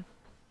 Simba,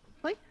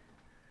 play.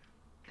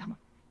 Come on.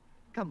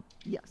 Come.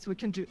 Yes, we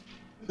can do it.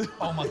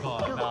 Oh my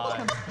god. Come on.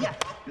 Come. Yes.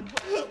 Good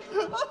boy.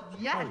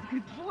 Yes.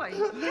 Good boy.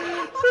 Yes.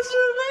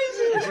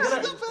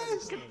 That's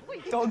amazing. Good boy.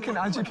 Dog can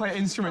actually play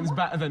instruments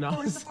better than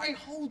us. He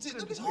holds it.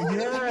 Look at his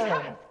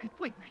Yeah. Good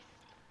boy. Nice.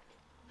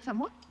 Some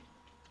more?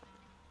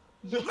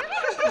 Yeah,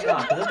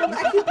 the dog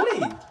actually play.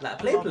 Like,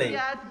 play.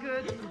 Yes.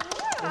 Good.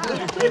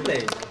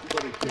 Play.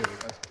 Pretty cute.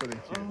 That's pretty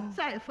cute.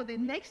 So for the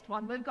next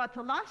one, we've got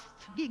the last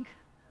gig.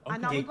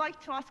 And I Okay. would like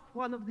to ask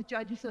one of the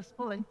judges to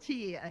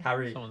volunteer.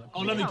 Harry. Oh,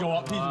 let me go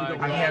up. Please let me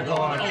go up. Yeah, go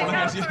on. Okay, go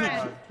for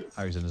it.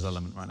 Harry's in his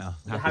element right now.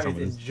 Harry's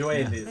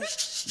enjoying this.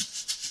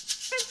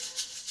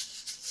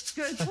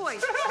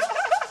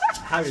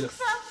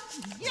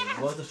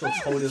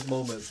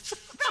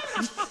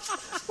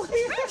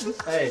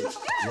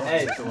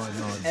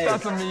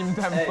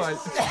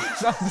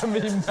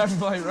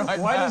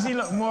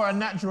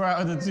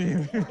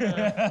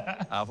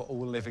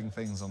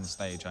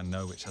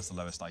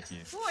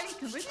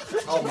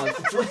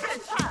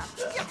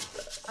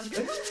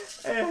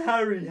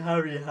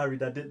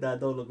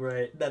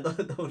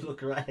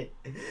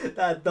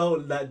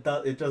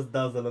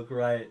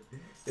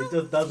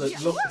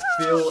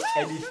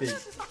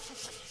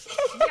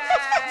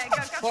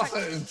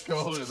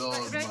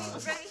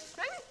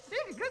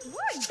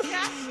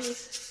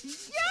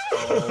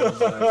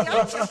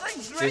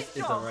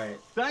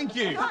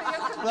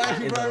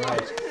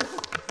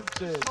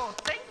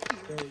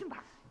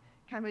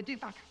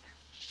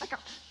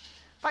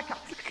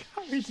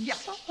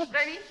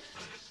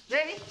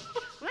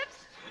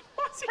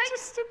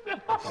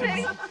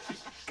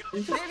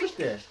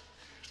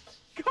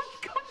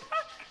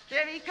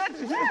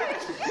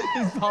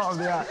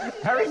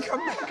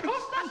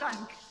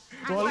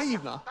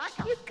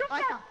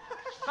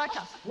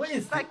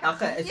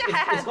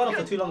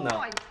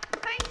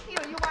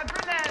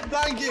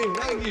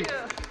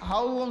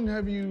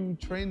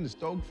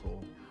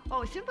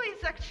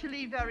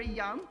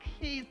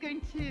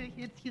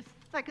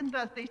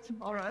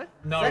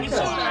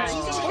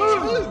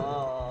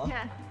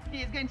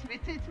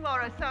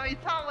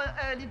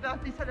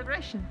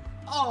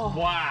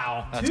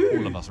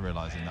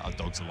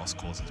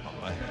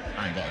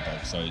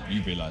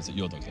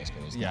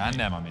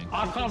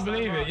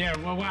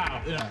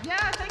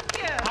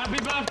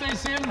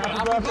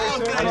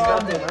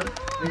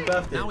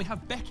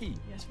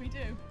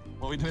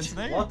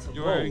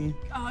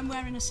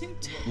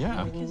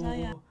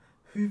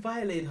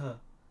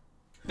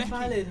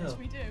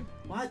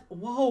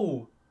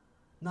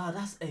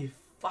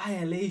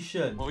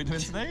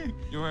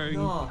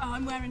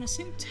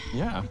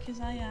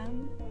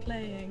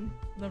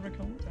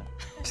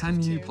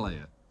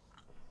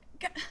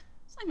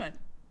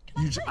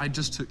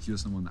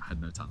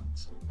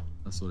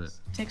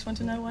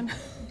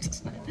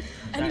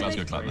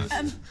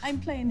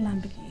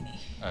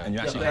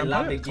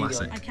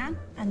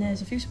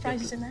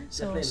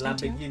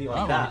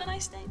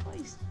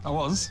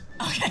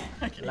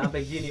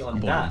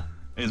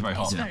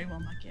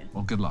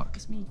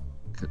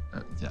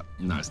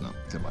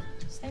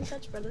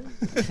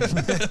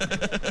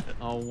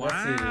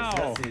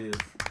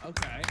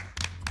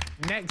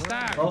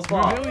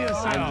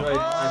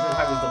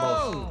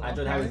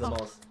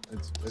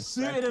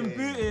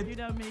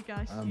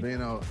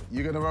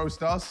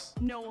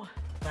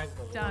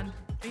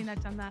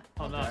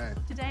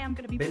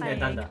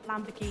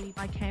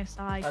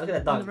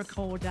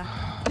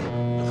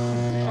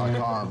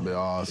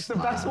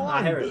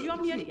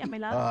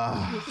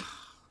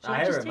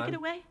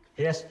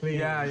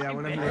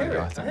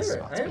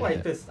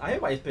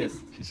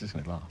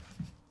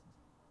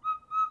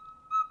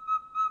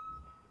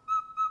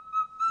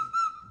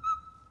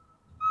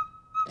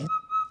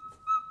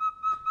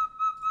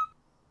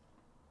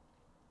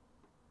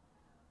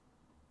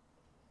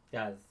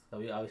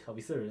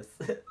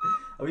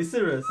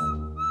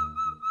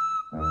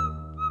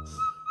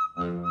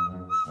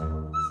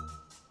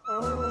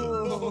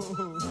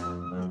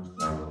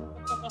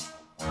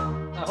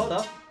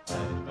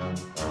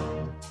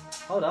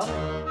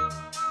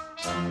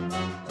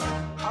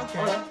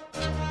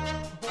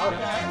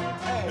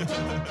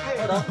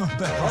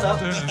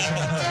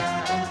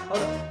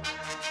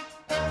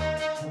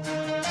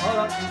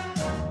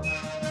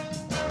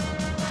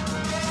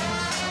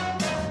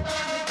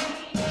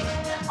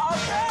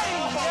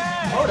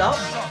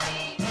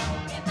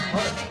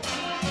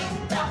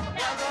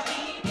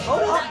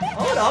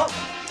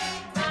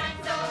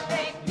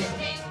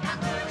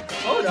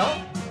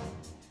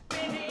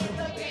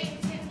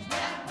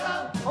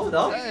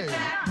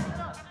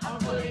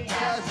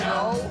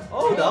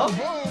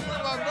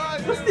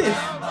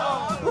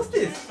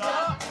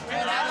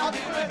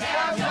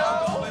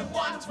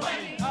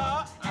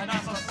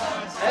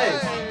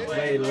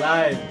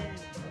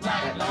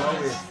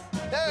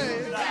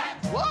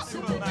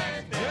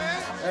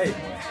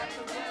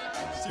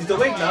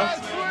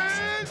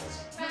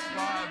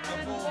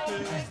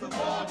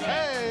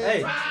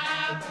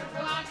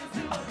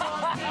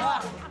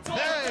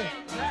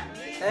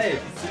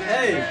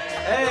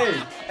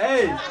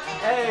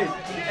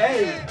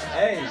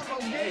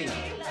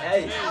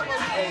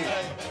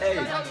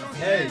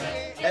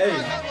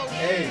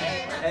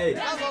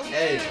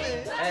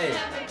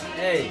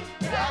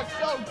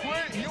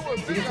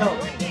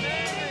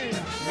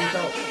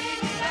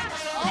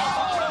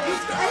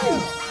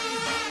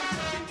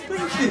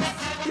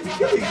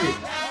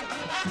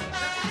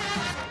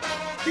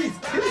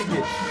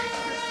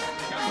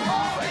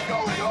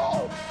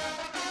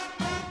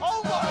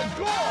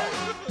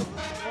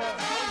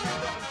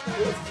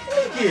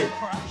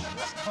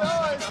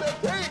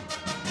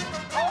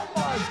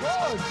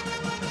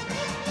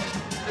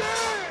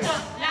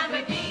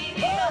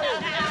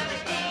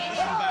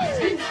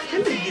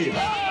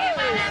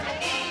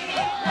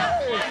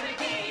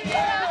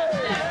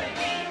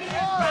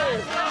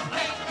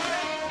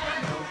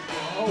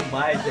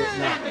 My dick,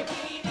 no.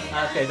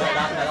 Okay,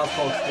 that was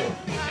cold still.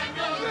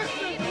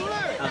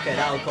 Okay,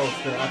 that was cold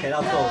still. Okay, that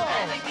was cold.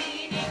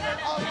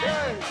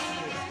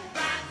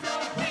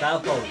 That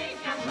was cold.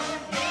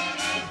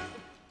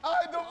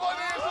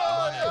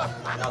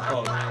 That was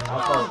cold. That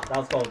was cold. That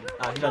was cold.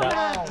 I'll give it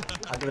that.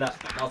 I'll give it that.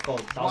 That was cold.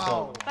 That was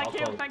cold. Thank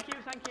you, thank you,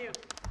 thank you.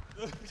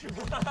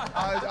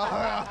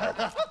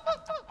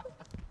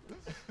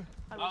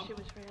 I wish it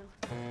was real.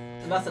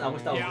 That's it. I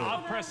wish that was real.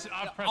 I've pressed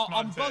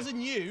I'm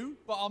buzzing you,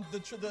 but I'm the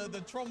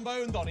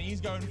trombone Donny.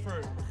 He's going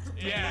through.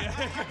 Yeah.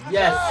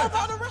 Yes. No,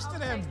 not the rest of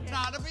them.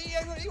 Nah, the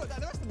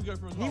rest of them go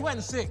through as well. He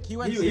went sick. He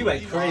went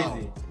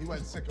crazy. He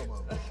went sicko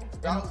mode.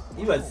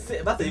 He went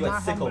sick. That's it. He went In my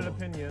sicko humble mode.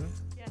 opinion,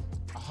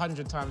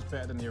 100 times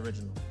better than the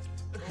original.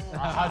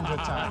 100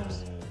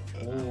 times.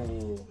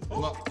 Oh.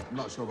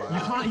 Not sure about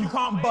that. You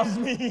can't buzz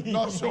me.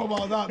 Not sure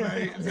about that,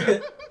 mate.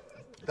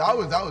 that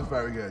was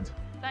very good.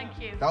 Thank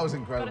you. That was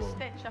incredible.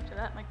 Got a stitch after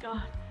that, my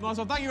God. Nice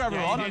one. Thank you,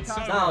 everyone.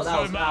 That was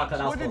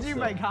What did you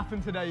make happen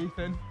today,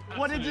 Ethan?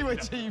 What did you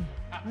achieve?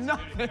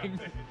 Nothing.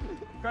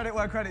 Credit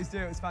where credit's due.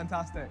 It's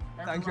fantastic.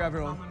 Thank you,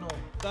 everyone.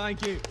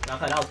 Thank you.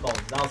 Okay, that was cold.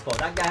 That was cold.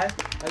 That guy,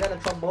 the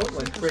trombone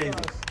went crazy.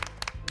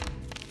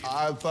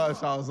 At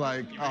first, I was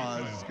like,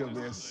 oh, this is going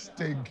to be a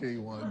stinky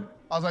one.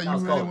 I was like, you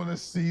really cold. want to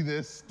see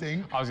this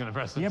stink? I was going to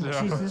press it. Yeah, but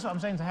this is what I'm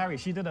saying to Harry.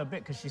 She did her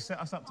bit because she set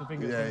us up to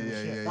think it was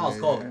Yeah. That was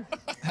cold.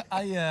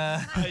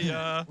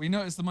 We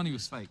noticed the money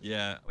was fake.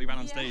 Yeah, we ran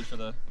on stage for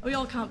the... We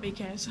all can't be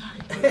KSI.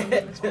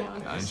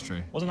 That is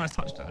true. Was a nice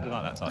touch though. I did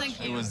like that touch.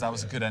 Thank you. That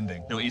was a good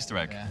ending. Little Easter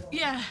egg.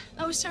 Yeah,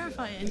 that was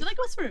terrifying. Did I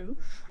go through?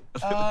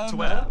 To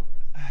where?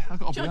 I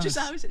got George's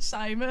house at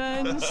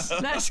Sidemen's.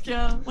 Let's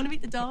go. Want to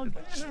meet the dog?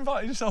 You just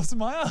invited yourself to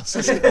my house.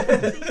 Just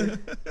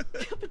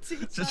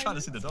trying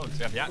to see the dogs.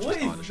 We have the action Wait,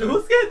 part of the show.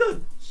 who's getting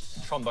those?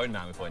 Trombone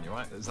man, we're calling you,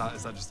 right? Is that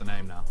just the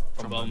name now?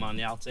 Trombone man,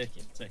 yeah, I'll take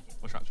it.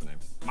 What's your actual name?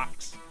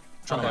 Max.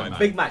 Trombone man.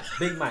 Big Max.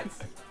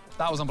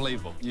 That was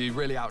unbelievable. You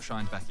really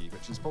outshined Becky,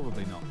 which is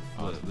probably not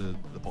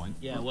the point.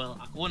 Yeah, well,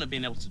 I wouldn't have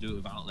been able to do it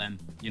without them.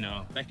 You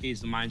know,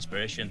 Becky's my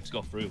inspiration to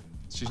go through.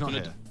 She's not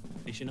here.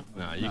 Is she not?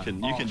 No, you can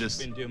just...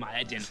 She's been doing my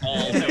head in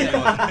all day,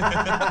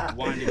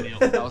 winding me up.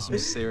 That was some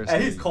serious.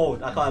 Hey, he's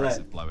cold. I can't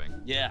let. Blowing.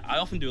 Yeah, I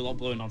often do a lot of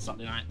blowing on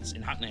Saturday nights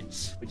in Hackney,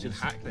 which is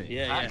Hackney.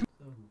 Yeah.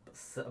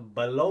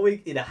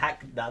 Blowing in a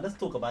hack. Now let's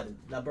talk about it.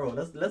 Now, bro,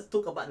 let's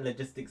talk about the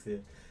logistics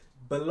here.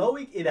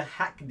 Blowing in a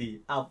Hackney.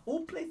 Of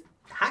all places,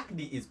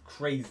 Hackney is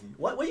crazy.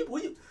 What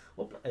blowing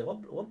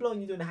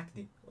you doing in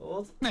Hackney?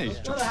 What's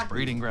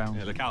breeding ground.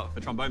 Yeah, look out for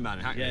Trombone man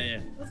in Hackney.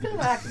 Yeah. Let's go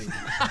to Hackney.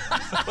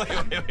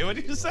 Wait, what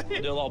did you say? I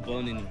do a lot of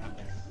boning in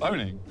Hackney.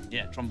 Boning?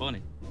 Yeah,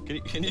 tromboning.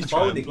 Can you try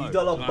boning? You do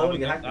a lot of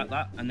boning in Hackney. Like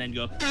that, and then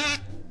go...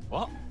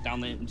 What?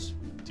 Down there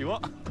and... Do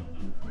what?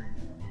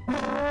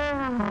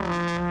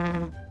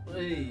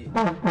 Hey.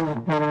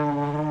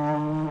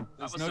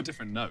 That's no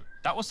different note.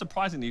 That was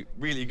surprisingly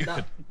really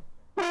good.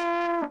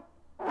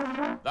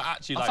 That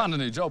actually, I found a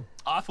new job.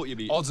 I thought you'd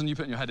be... Odds on you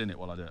putting your head in it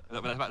while I do it.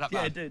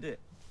 Yeah, do it.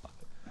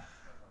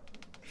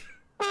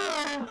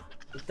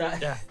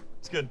 Yeah,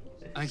 it's good.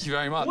 Thank you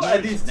very much. What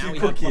are these two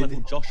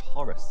cooking? Josh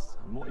Horace.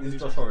 Who's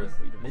Josh Horace?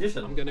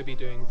 Magician? I'm going to be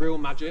doing real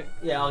magic.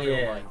 Yeah,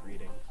 real mind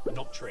reading,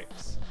 not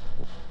tricks.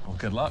 Well,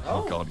 good luck.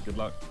 Oh. God, good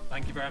luck.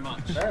 Thank you very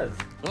much. Fez.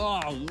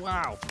 Oh,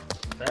 wow.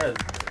 Fez.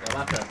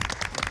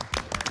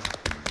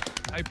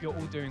 I hope you're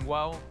all doing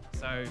well.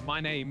 So my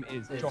name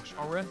is Josh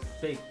Horace.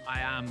 I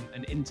am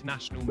an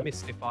international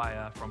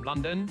mystifier from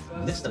London.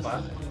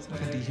 Mystifier?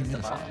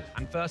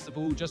 And first of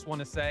all, just want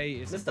to say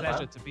it's a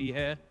pleasure to be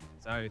here.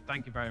 So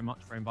thank you very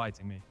much for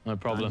inviting me. No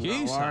problem.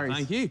 Thank you, sir.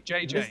 Thank you.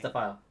 JJ,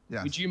 Mystifier.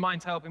 Yes. would you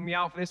mind helping me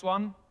out for this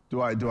one?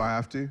 Do I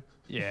have to?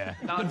 Yeah.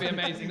 That would be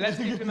amazing. Let's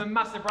give him a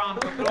massive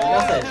round of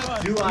applause.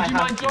 Would you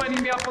mind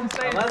joining me up on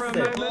stage for a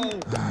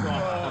moment?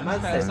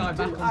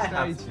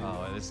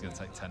 Oh, this is going to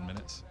take 10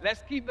 minutes.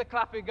 Let's keep the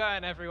clapping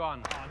going,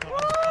 everyone.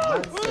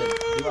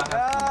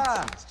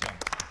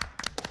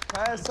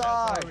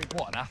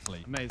 What an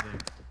athlete. Amazing.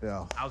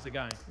 Yeah. How's it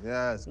going?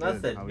 Yeah, it's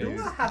good. How are you?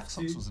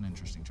 Socks was an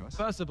interesting choice.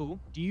 First of all,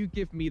 do you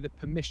give me the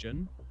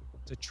permission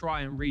to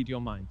try and read your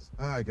mind?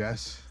 I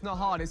guess. It's not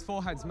hard. His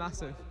forehead's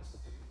massive.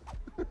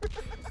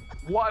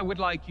 What I would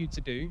like you to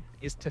do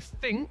is to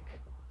think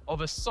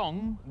of a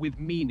song with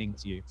meaning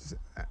to you.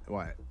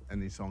 What?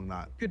 Any song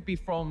that? Could be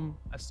from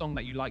a song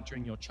that you liked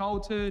during your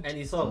childhood.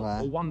 Any song.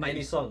 Or one that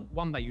Any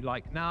you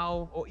like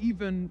now, or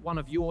even one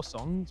of your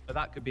songs, but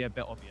that could be a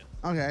bit obvious.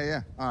 Okay,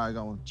 yeah. All right, I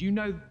got one. Do you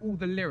know all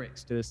the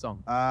lyrics to the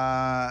song?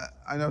 I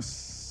know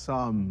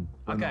some.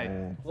 but not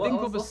Okay. all.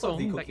 Think of a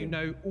song that you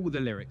know all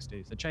the lyrics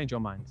to, so change your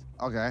mind.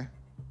 Okay.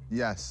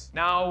 Yes.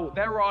 Now,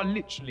 there are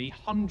literally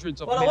hundreds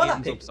of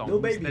millions of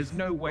songs. There's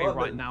no way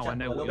right now I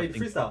know what you're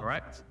thinking,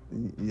 correct?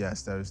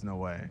 Yes, there is no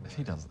way. If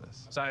he does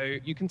this. So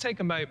you can take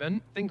a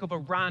moment, think of a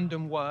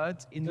random word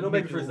in the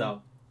Baby middle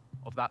Freestyle.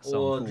 of that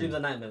Or song. Dreams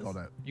and Nightmares. Got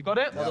it. You got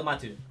it? Those are my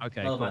two.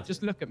 Okay, Those are cool. my two.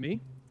 Just look at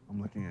me,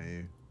 I'm looking at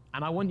you.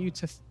 and I want you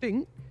to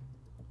think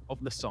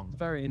of the song.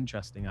 Very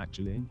interesting,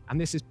 actually. And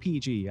this is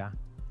PG, yeah?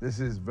 This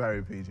is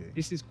very PG.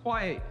 It's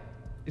quite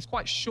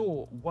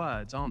short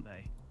words, aren't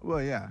they?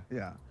 Well, yeah.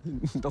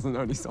 Doesn't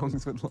know any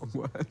songs with long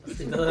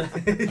words.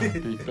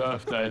 Happy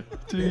birthday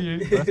to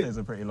you. Birthday's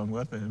a pretty long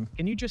word for him.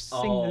 Can you just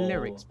sing the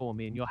lyrics for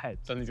me in your head?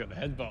 Then he's got the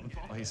head button.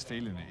 Oh, he's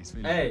feeling it. He's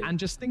feeling Hey. it. And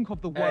just think of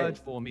the word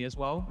for me as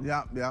well.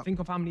 Yeah. Think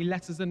of how many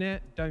letters in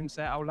it. Don't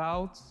say it out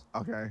loud.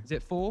 Okay. Is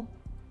it 4?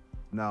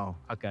 No.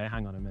 Okay,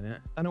 hang on a minute.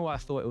 I don't know what I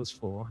thought it was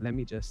for. Let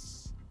me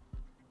just...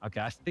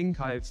 Okay, I think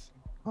I've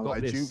got I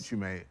this. duped you,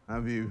 mate.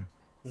 Have you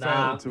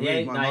Nah, failed to he read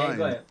ain't my got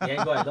mind? it. He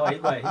ain't got it. No,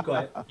 he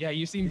got it. Yeah,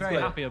 you seem He's very got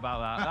it. happy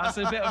about that. That's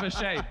a bit of a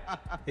shame.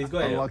 He's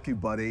got it. Unlucky,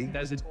 buddy.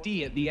 There's a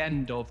D at the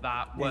end of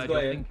that word got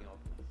you're it. thinking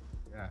of.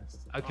 Yes.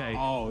 Okay.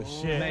 Oh,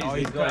 shit. Amazing. Oh,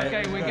 he's got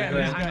Okay, it. we're He's getting got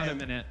it. it. Hang on a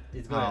minute.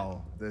 He's got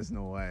Oh, there's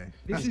no way.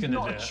 This is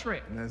not a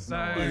trick. There's so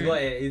no it. He's way.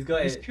 got it. He's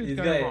got this it. could He's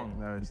go got it. wrong.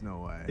 There is no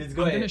way. He's I'm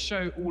got going to it.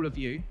 show all of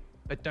you,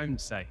 but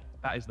don't say.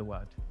 That is the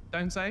word.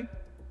 Don't say.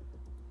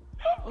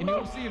 Can you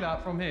all see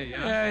that from here?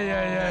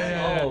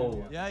 Yeah.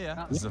 Oh.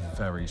 Yeah. This is a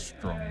very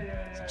strong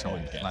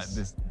choice. Like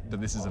this, but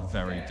this is a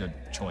very good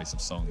choice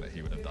of song that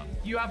he would have done.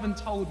 You haven't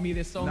told me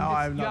this song. No,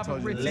 I've you not haven't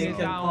told you written this it song.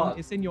 Linkin down. Park.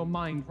 It's in your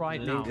mind right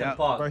Linkin now.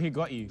 Park. Bro, he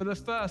got you. For the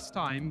first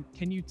time,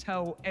 can you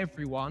tell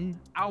everyone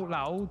out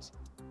loud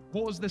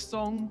what was the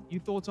song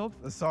you thought of?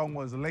 The song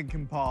was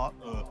Linkin Park.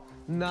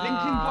 Linkin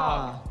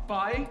Park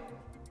by.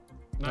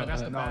 No,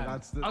 that's the No, band.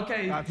 that's the.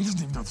 Okay. That's He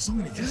doesn't even know the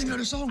song. He doesn't know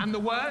the song. And the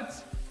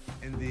words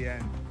in the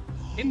end.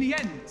 in the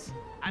end,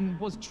 and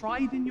was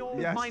tried in your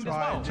Yes, mind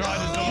tried. as well.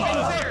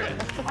 Are you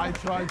serious? I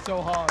tried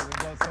so hard and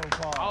got so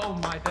far. Oh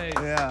my days.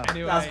 Yeah.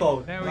 Anyway, That's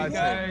cold. there we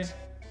That's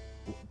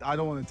go. I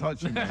don't want to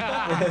touch you.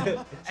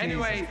 Man.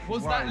 Anyway,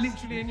 was that Christ.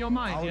 literally in your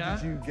mind? How Yeah.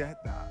 did you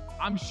get that?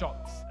 I'm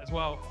shocked as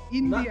well.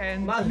 In the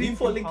end, man, he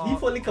thought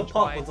Linkin Park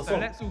tried. was the So song.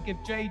 let's all give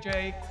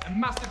JJ a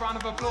massive round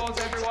of applause,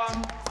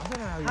 everyone.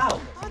 How?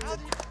 How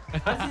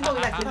does he not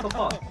like Linkin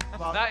Park?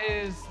 That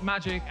is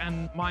magic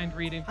and mind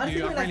reading How for does he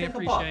you. I look like really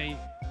Linkin Park? appreciate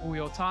all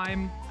your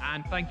time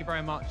and thank you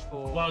very much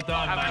for Well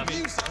done, having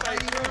man. me.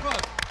 Thank you very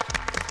much.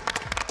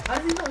 How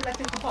does he not like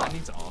Linkin I Park?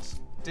 need to ask,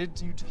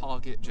 did you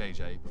target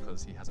JJ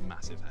because he has a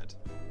massive head?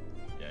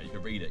 Yeah, you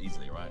could read it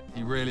easily, right?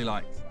 He really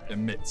like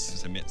emits.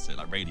 Just emits it,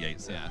 like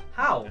radiates it. Yeah.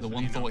 How? The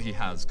one thought he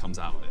has comes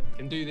out of it.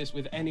 Can do this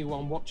with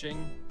anyone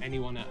watching,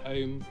 anyone at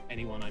home,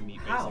 anyone I meet,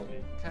 How?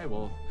 basically. Okay,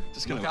 well,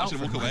 Just gonna, look out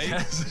just for walk him, I away.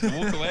 guess. Just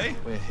walk away.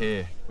 We're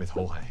here with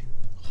Jorge.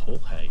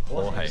 Jorge.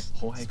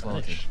 Jorge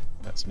Clarke.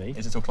 That's me.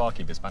 Is it still Clarke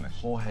in Spanish?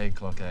 Jorge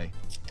Clarke.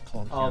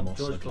 Oh,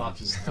 George Clarke.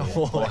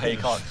 Jorge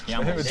Clarke.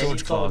 We're here with Yeah,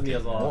 George he told Clarke. me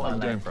as well What are you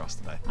about doing that. for us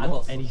today? I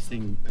got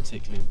Anything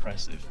particularly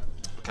impressive.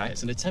 Okay.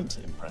 It's an attempt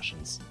at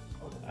impressions.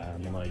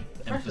 And I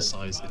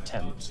emphasise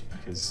attempt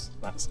because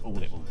that's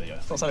all it will be. I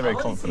Not think. sounding very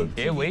confident.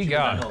 Here we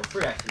go. No,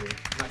 free actually.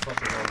 Max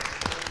Buffalo.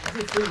 I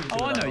think free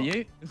Oh, I know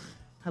you.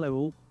 Hello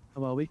all.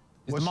 How are we?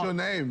 What's your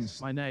names?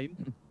 My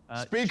name.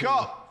 Speak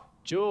up.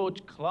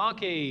 George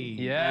Clarkey.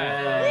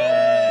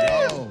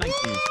 Yeah. Yo. Thank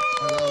you.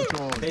 Hello,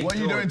 George. Big What are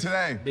you George. doing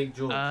today? Big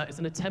George. It's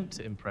an attempt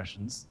at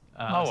impressions.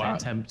 Oh, I say wow.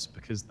 attempt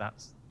because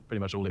that's pretty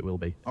much all it will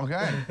be.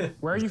 Okay.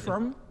 Where are you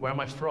from? Where am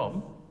I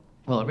from?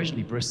 Well,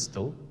 originally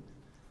Bristol.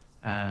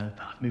 But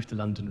I've moved to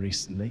London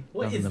recently.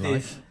 What loving is the this?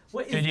 life.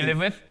 What is Who do you this? live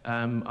with?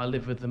 I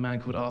live with a man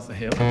called Arthur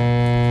Hill.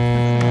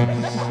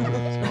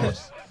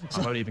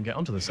 I won't even get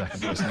onto the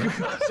second person.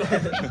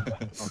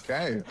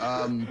 Okay.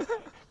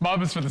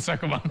 Barbers for the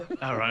second one.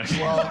 All right.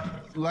 Well,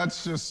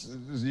 let's just.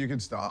 You can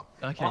start.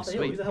 Okay, Arthur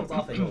Hill. Who sweet. the hell's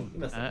Arthur Hill? You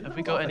must- Have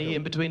we got any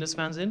In-Betweeners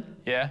fans in?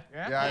 Yeah.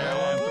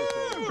 Yeah.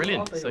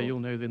 Brilliant. Arthur So Hill. you'll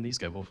know when these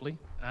go awfully.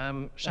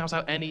 Shout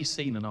out any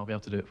scene and I'll be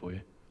able to do it for you.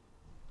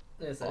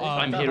 Yes,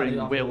 I'm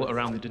hearing Will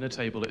around the dinner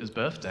table at his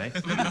birthday.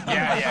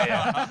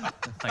 Yeah.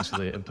 Thanks for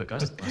the input,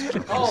 guys.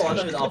 Oh, I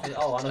know who Arthur.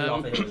 Oh, I know who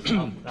Arthur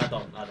Hill is. I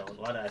don't.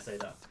 Why did I say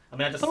that? I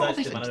mean, I just What are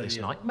searched they him. I into know this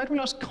who he is. night? Made me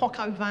nice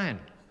Coco Van.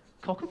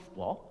 Cock of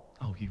what?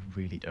 Oh, you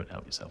really don't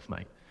help yourself,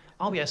 mate.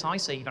 Oh, yes, I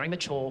see. Very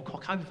mature.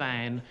 Coco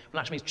Van. Well,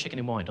 actually means chicken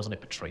in wine, doesn't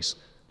it, Patrice?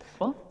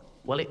 What?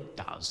 Well, it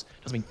does.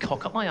 Doesn't mean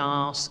cock up my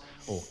arse,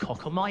 or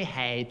cock on my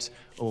head,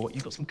 or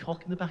you've got some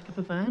cock in the back of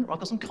the van, or I've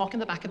got some cock in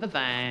the back of the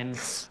van.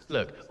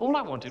 Look, all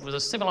I wanted was a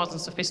civilised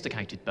and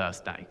sophisticated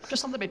birthday.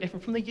 Just something a bit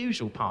different from the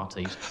usual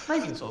parties.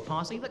 Maybe the sort of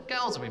party that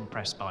girls are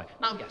impressed by.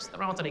 No, yes,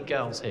 there aren't any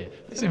girls here.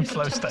 It's in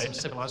flow Some stage.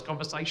 civilised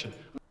conversation.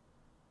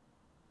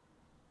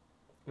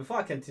 Before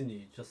I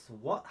continue, just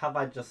what have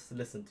I just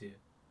listened to?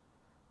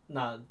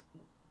 Nah,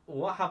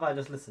 what have I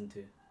just listened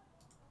to?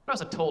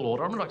 That's a tall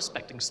order. I'm not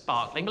expecting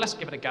sparkling. Let's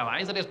give it a go, eh?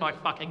 It is my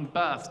fucking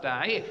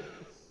birthday.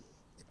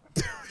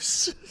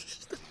 Thanks,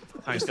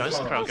 guys.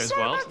 The crowd goes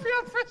wild.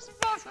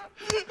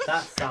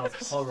 That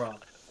sounds horror.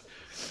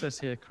 Says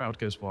here, crowd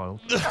goes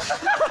wild.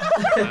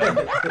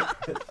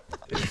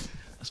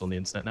 That's on the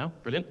internet now.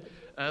 Brilliant.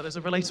 There's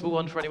a relatable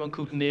one for anyone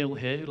called Neil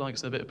here who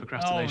likes a bit of Oh,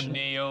 procrastination.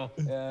 Neil.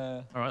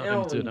 Yeah. All right,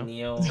 I'll do it now.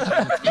 Neil.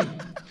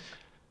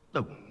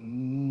 Oh,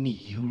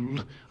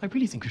 Neil, I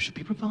really think we should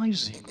be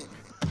revising.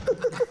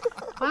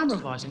 I'm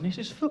revising. This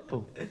is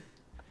football.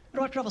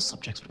 But I'd rather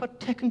subjects. What about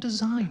tech and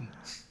design?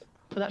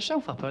 Put that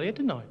shelf up earlier,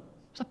 didn't I?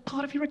 Was that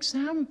part of your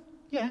exam?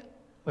 Yeah.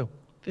 Well,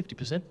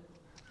 50%.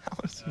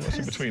 What's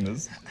in between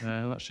us?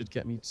 That should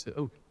get me to...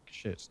 Oh,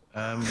 shit.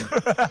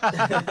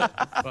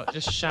 Right,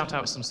 just shout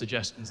out some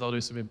suggestions. I'll do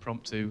some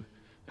impromptu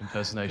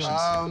impersonations.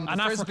 An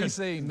African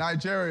scene.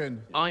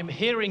 Nigerian. I'm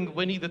hearing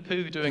Winnie the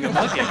Pooh doing a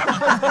muggy.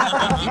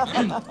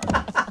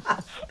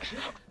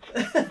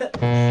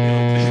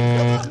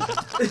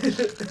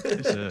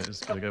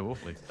 It's going to go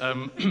awfully.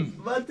 Man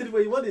did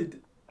what he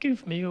wanted.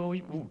 Give me all...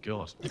 Oh,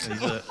 God. These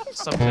subtext.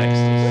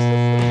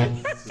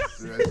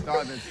 It's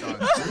done.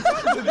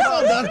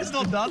 It's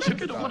not done. You're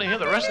going to want to hear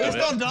the rest of it. It's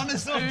not done.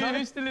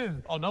 Who's still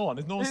in? Oh, no one.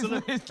 Is no one still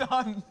in? It's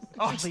done.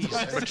 Oh, Please,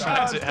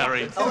 retract it,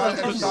 Harry.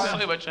 Put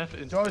so much effort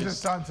into George, this.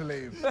 it's time to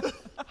leave.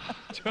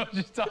 George,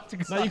 it's time to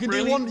go. No, you can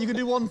do one. You can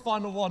do one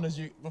final one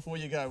before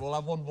you go. We'll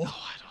have one more. Oh,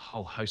 I had a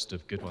whole host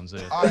of good ones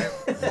here.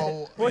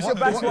 Well, What's your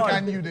best what one?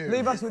 can you do?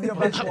 Leave us with your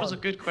best That one. was a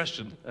good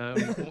question.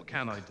 What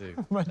can I do?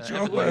 What's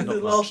the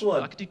last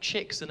one? I could do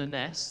chicks in a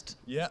nest.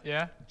 Yeah.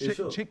 Yeah.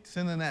 Sure? Chicks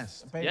in a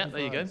nest. Yeah, there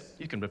you go.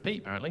 You can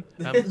repeat, apparently.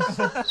 That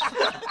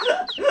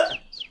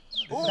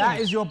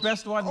is your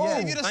best one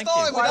yet. You'd have Thank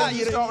started you. with Why that. did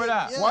you start with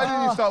that? Why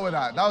did you start with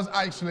that? That was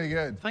actually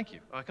good. Thank you.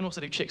 I can also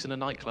do chicks in a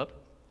nightclub.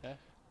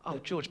 Oh,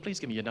 George, please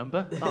give me your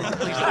number. Oh,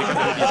 please let me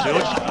come with you,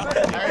 George.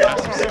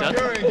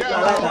 Security, get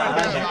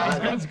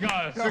Let's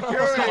go.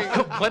 Security. I've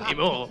got plenty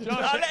more.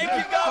 Let him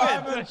keep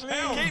going.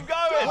 Keep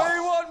going. We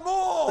want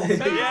more! Get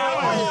him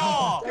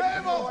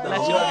off Let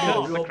you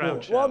cut the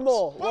crowd. One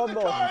more. Put the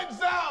curtains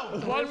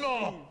down! One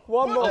more.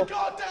 One Put more. the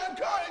goddamn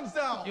curtains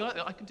down! You like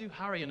that? I can do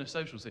Harry in a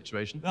social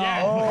situation.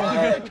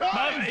 Yeah. Put the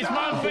curtains It's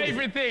my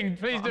favourite thing.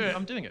 Please do it.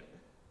 I'm doing it.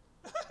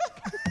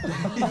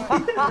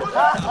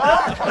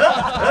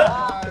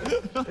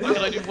 Can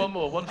I do one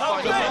more? One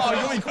final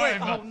one?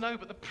 Oh no,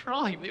 but the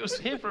prime, it was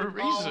here for a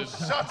reason.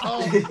 Shut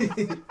up!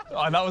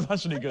 Oh, that was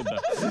actually good, though.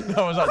 That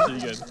was actually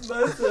good.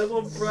 That's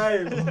on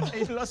prime.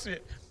 He lost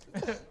it.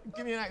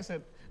 Give me an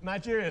accent.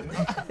 Nigerian.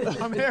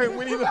 I'm hearing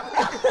Winnie the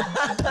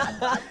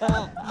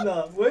Pooh.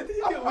 Nah, where did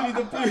you get Winnie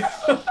the Pooh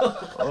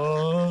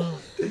from?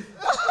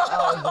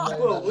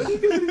 Whoa, where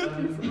did you get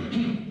Winnie the Pooh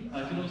from? I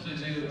can also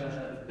do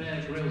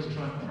Bear Grylls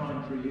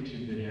prime for a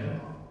YouTube video.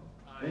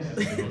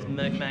 It's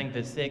mukbang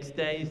for 6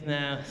 days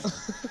now.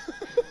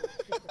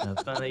 I'll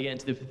finally get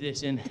into the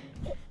position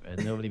where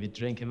I'd normally be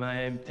drinking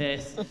my own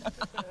piss.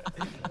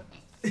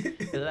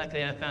 But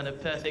luckily I found a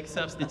perfect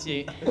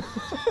substitute.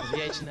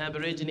 The ancient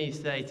Aborigines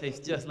say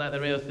tastes just like the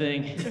real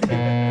thing.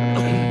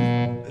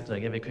 So I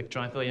give it a quick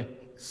try for you.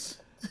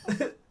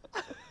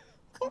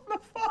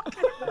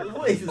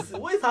 What is this?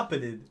 What is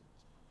happening?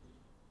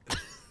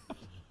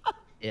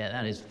 Yeah,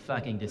 that is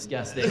fucking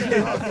disgusting.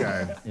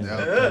 Okay. Yeah,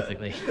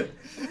 perfectly.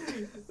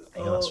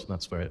 Yeah,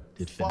 that's where it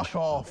did finish. Fuck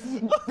off.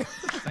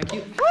 Thank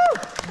you.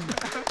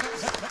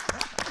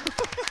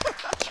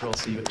 Sure, I'll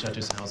see you at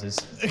judges' houses.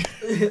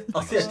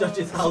 I'll see you at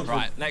judges' houses.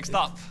 Right, next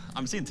up.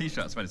 I'm seeing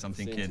t-shirts, but I'm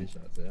thinking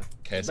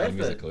KSI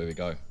musical, here we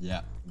go.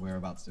 Yeah, we're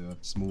about to do a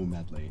small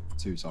medley,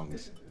 2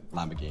 songs,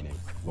 Lamborghini,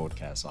 Lord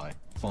KSI.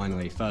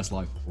 Finally, first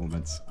live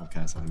performance of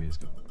KSI the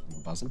musical.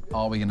 We're buzzing.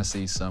 Are we going to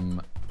see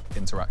some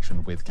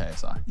interaction with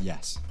KSI?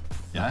 Yes.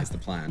 Yeah? That is the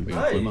plan. We're Hey.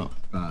 going to pull him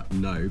up.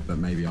 No, but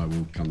maybe I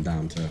will come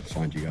down to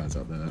find you guys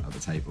at the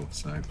table.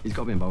 So he's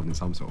got to be involved in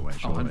some sort of way,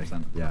 surely.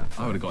 100%. Yeah.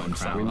 I would have got him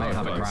So crowned. we may I would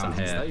have a got him crown sat on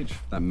here stage.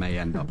 that may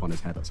end up on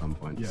his head at some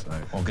point. Yeah.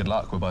 So Well, good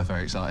luck. We're both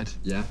very excited.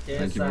 yeah,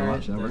 thank you very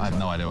much. Yeah, we're I have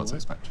no excited. idea what to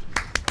expect.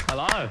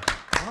 Hello.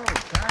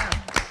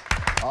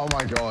 Oh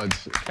my god.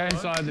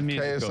 KSI the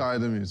musical. KSI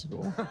the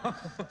musical.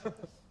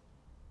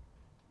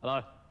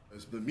 Hello.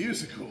 It's the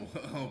musical.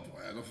 Oh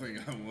boy, I don't think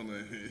I want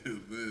to hear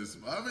this.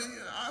 I mean,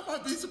 I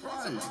might be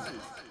surprised.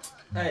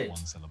 Hey. One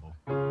syllable.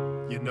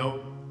 You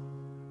know,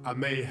 I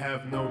may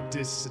have no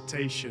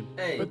dissertation,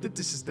 Hey. but the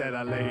dishes that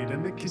I laid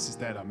and the kisses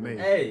that I made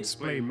Hey.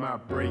 explain my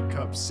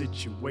breakup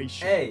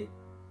situation. Hey.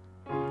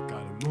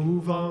 Gotta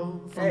move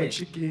on from Hey. the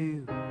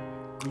chicken.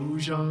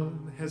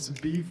 Goujon had some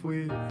beef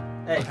with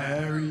Hey.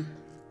 Harry.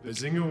 The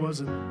singer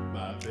wasn't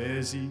my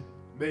busy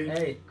mate.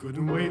 Hey.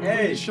 Couldn't wait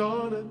Hey. for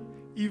Shauna,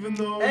 even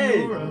though Hey.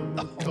 you're around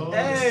the corner.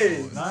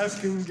 Hey. Life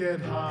can get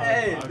hard.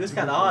 Hey, hard this to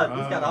kinda hard,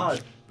 this kinda garage,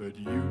 hard. But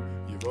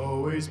you've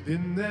always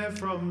been there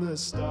from the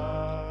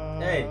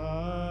start. Hey.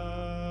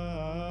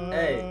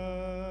 Hey.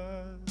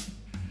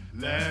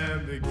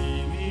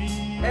 Lamborghini.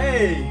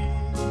 Hey.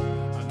 I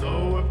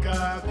know I've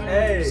got the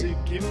Hey. music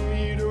in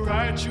me to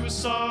write you a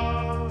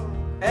song.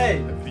 Hey.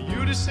 And for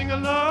you to sing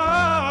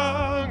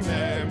along.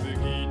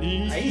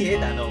 Lamborghini. I hear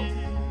that though.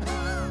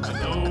 I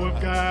know I've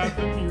got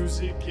the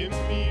music in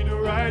me to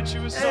write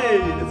you a song. Hey,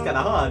 this is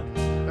kinda hard.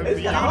 And It's for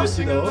kinda you to hard, you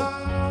sing know.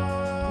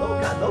 along. No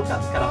cat,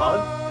 it's kinda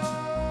hard.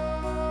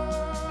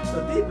 So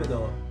deep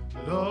though.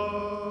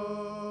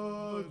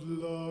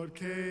 Lord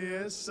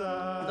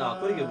KSI. No,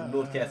 calling him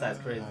Lord KSI is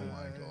crazy. Oh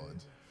my god.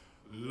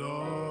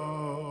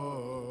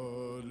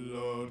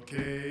 Lord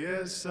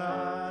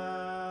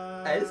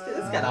KSI. Hey,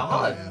 this kinda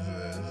hard.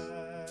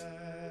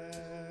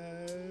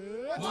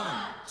 1,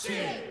 2,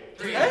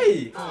 3.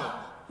 Hey!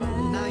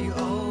 Now you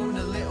own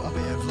a little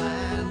bit of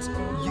land.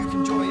 You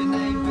can draw your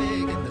name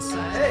big in the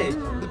sand. Hey.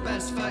 The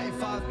best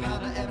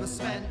 £35 I ever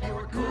spent.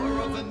 You're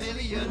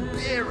 $250,000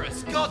 beer,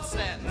 it's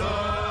godsend.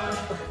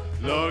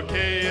 Lord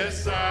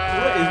KSI.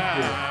 What is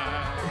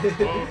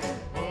this?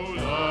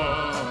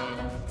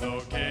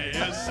 Lord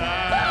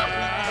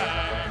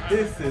KSI.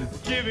 This is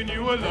giving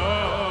you a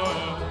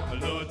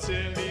Lord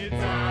till he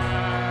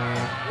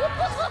dies.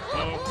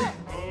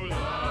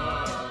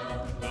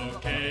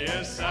 Lord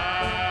KSI.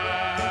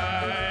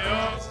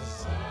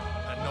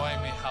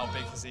 Annoying me how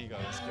big his ego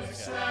is going to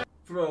get.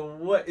 Bro,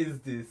 what is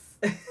this?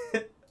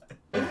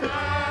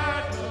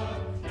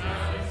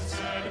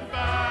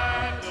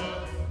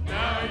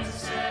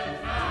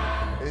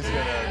 He's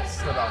gonna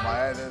spit out my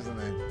head, isn't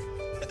he?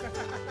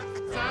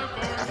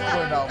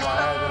 Putting out my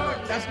head, isn't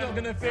it? That's not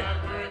gonna fit.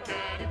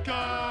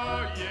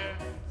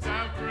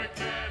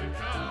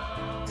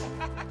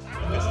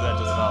 This is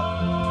just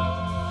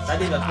about. That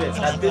didn't fit.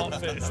 That does not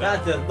fit his head.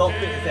 That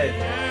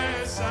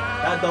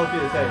don't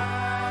fit his head.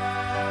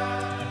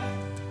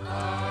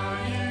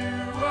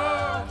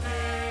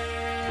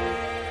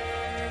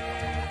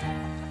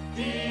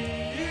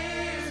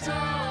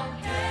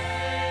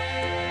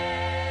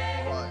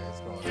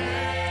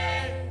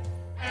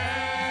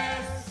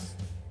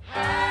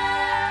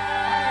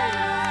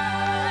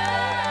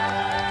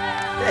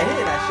 They're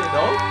hitting that shit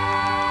though.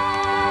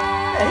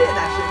 They're hitting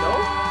that shit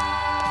though.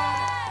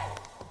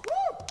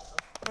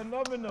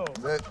 Phenomenal.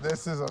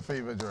 This is a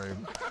fever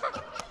dream.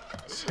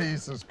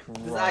 Jesus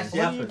Christ.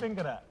 What do you think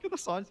of that? Look at the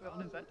size of it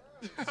on his head.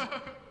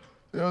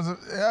 It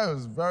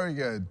was very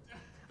good.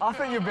 I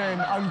think you're being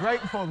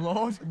ungrateful,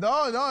 Lord.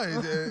 No,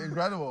 it's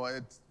incredible.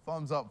 It's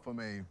thumbs up for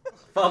me.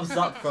 Thumbs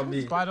up from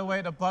me. By the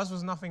way, the buzz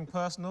was nothing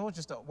personal.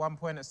 Just at one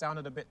point, it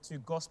sounded a bit too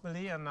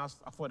gospel-y, and I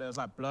thought it was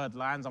like blurred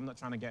lines. I'm not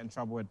trying to get in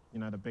trouble with, you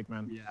know, the big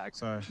man. Yeah.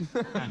 So.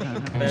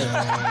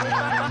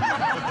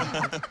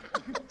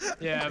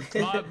 Yeah,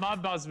 my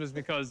buzz was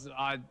because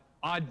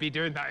I'd be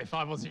doing that if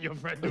I wasn't your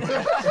friend.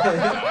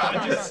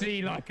 I just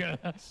see like a.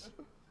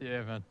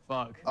 Yeah, man.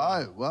 Fuck. All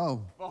right,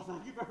 well,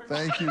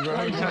 thank you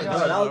very much.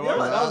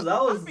 That was.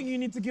 I think you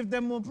need to give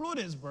them more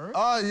plaudits, bro.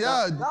 Oh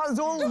yeah. That was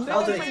all That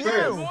was an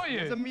experience.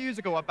 It's a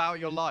musical about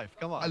your life.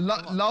 Come on.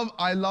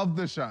 I love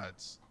the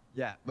shirts.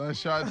 Yeah. The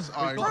shirts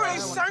are Bro, they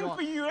incredible. sang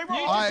for you. They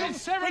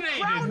just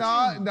serenaded.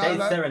 No, They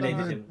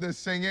serenaded him. the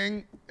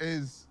singing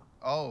is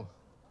What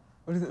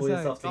does it Pull say?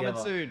 yourself Coming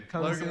together. soon.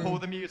 Coming Logan soon. Paul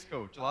the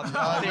musical. July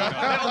 15th.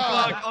 Little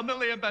plug on the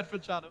Liam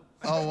Bedford channel.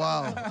 Oh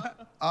wow.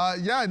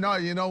 Yeah, no,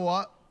 you know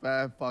what?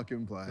 Fair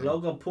fucking play.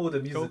 Logan Paul the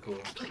musical.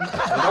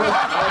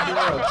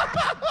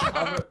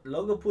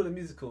 Logan Paul the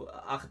musical.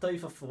 I can tell you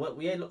for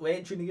we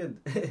ain't tuning in.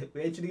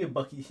 We ain't tuning in,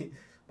 Bucky.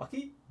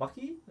 Buddy.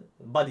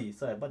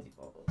 Sorry, Buddy.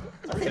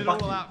 I Did said all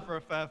Bucky. that for a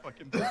fair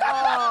fucking play.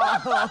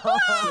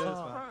 Cheers,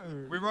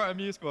 man. We wrote a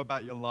musical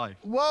about your life.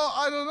 Well,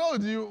 I don't know.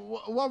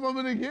 What am I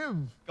gonna give?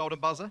 Golden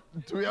buzzer.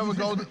 Do we have a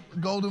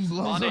golden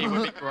buzzer? Money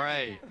would be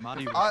great.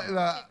 Money would be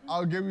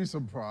I'll give you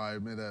some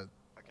prime in it.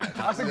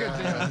 That's a good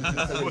deal.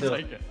 We'll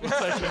take it.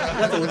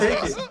 We'll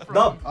take it. Dub.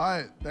 All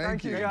right,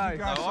 thank you. guys.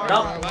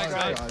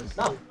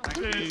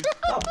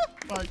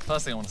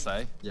 First thing I want to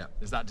say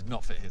is that did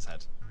not fit his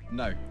head.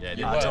 No.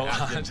 Yeah,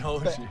 I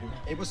told you.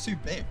 It was too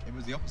big. It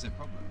was the opposite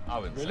problem. I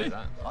wouldn't say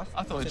that.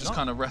 I thought it just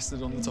kind of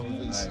rested on the top of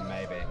his. No,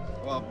 maybe.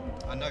 Well,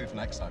 I know for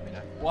next time, you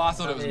know. Well, I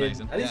thought it was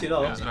amazing. At least you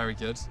know. It was very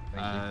good.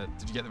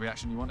 Did you get the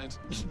reaction you wanted?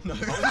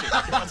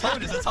 I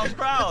told you, it's a tough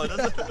crowd. Nah,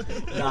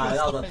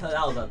 that was a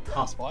tough.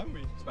 That's fine.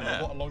 We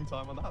spent a long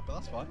time on that, but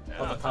that's fine. That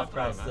was a tough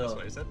crowd That's still.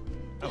 what he said.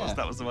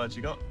 That was the word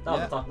you got. That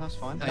was tough. That's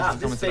fine. Nah,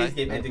 this phase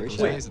game ended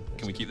quick.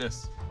 Can we keep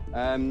this?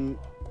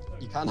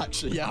 You can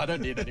actually. Yeah, I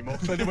don't need any more.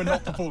 Clearly, we're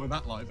not performing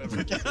that live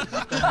ever again.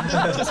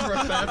 Just for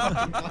a fair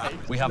fucking play.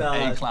 We have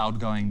A Cloud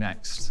going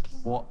next.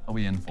 What are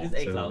we in for? Who's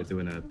A So we're Cloud?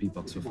 doing a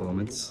beatbox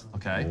performance.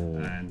 Okay.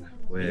 And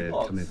we're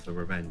Beatbox? coming for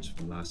revenge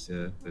from last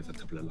year with a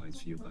couple of lines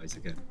for you guys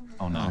again.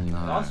 Oh no.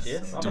 Last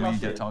year? Do we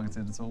get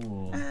targeted at all?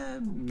 Or?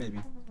 Maybe.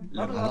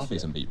 I love me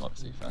some beatbox,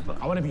 to be fair.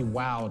 I want to be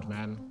wowed,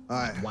 man. All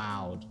right.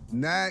 Wowed.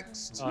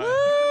 Next.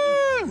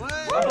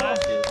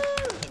 Last year.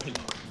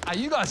 Hey,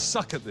 you guys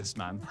suck at this,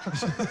 man.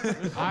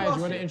 Hi, do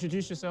you want to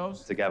introduce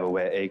yourselves? Together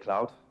we're A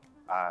Cloud,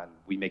 and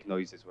we make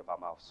noises with our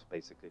mouths,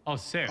 basically. Oh,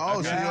 sick. Oh,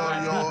 Okay. so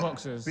you're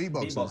Beatboxers.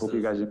 beatboxers. Hope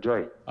you guys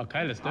enjoy.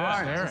 Okay, let's do it.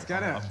 Let's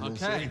get it.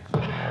 Okay.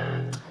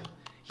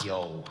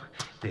 Yo,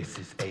 this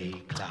is A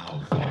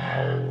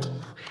Cloud.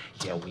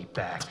 Yeah, we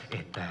back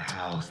in the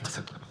house.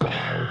 Listen. Oh,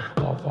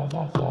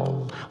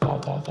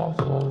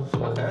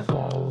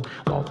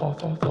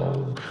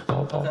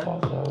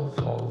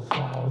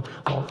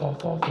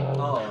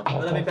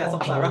 let me bet.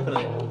 Stop rapping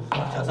on it.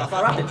 Stop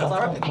rapping.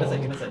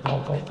 Give me a second.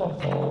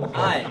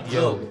 Alright,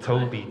 Yo,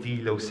 Toby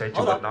D-Lo said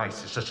you were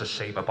nice. It's just a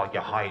shame about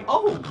your height.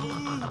 Oh!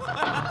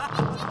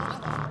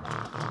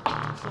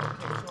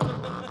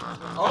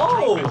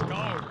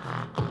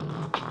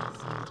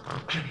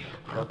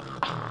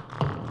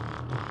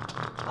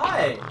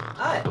 Hi.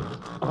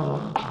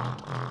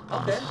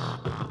 Okay.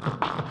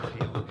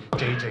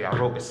 JJ, I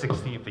wrote a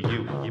 16 for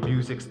you. Your music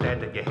music's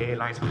dead and your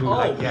hairline's blue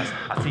like yes.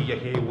 I see you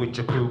here with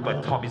your crew,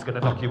 but Tommy's gonna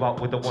knock you out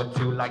with the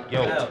 1-2 like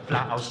yo.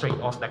 Flat out straight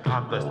on the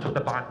canvas, took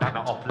the bandana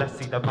off, let's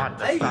see the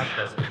madness.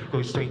 Sadness,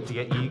 go straight to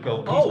your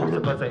ego. Please press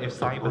the buzzer if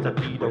Simon's a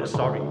pedo.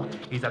 Sorry,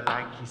 he's a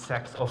lanky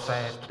sex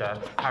offender.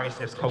 Harry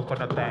sips coke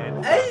on a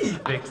bend.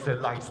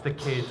 Vixen likes the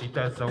kids, he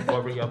doesn't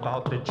worry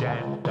about the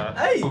gender.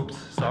 Oops,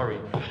 sorry,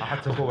 I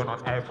had to go in on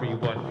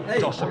everyone.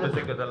 Josh and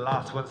Bazinga, the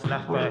last ones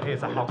left, but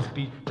here's a house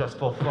beat just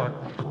for fun.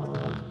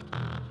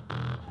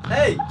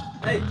 Hey!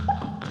 Hey!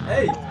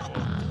 Hey!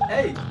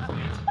 Hey!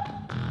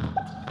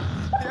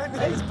 The only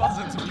thing is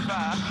buzzing, to be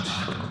fair.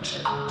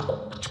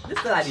 This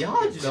is slightly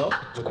hard, you know.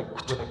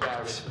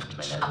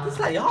 This is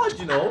slightly hard,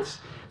 you know.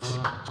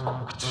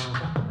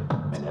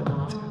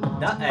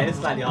 That is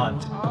slightly hard.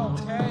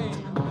 Okay.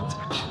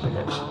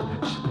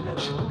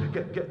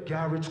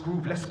 Garage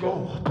groove, let's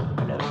go.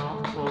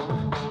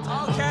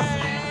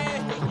 Okay.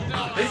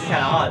 This is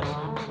kind of hard.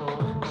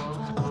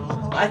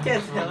 I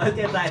can't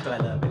say it like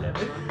that.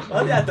 Why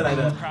do you have to like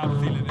that? Crowd are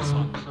feeling this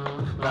one.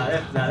 Nah,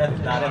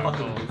 they're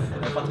fucking with this.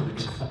 They're fucking with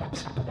this.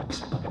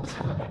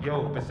 Yo,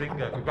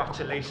 Bazinga,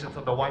 congratulations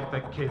on the wife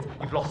and kids.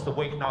 You've lost the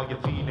weight, now you're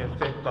feeling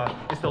fit, but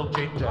you're still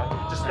ginger.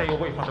 Just stay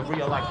away from the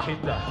real life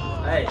kinder.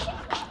 Hey.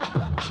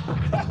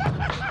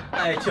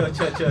 Hey, chill.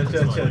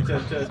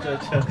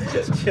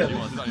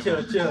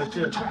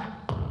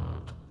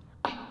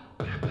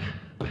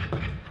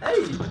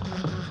 Hey.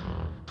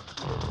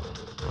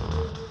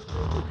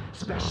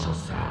 Special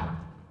sound.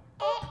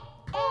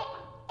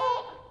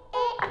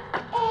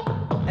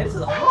 Hey, this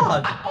is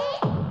hard.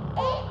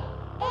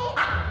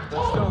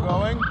 They're still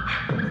going?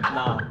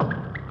 Nah.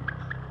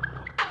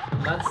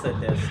 Man said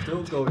they're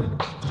still going.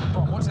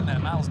 Bro, what's in their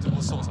mouths do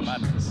all sorts of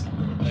madness.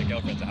 Their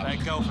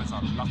girlfriends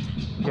are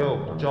lucky.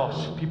 Yo,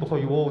 Josh, people call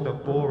you old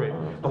and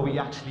boring, but we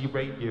actually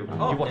rate you.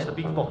 You watched the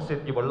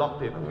beatboxing, you were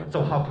locked in,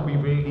 so how can we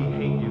really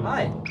hate you?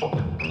 Hi.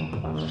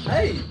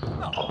 Hey.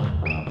 No,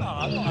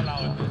 I'm not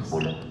allowing this.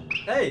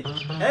 Hey.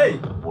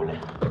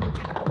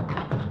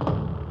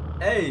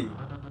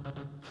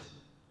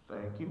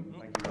 Thank you.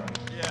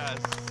 Yes.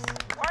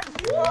 Why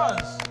did you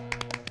buzz?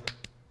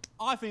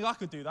 I think I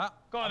could do that.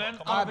 Go on then.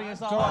 I think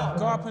it's alright.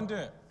 Go up and do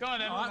it. Go on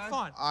then. Alright,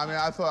 fine. I mean,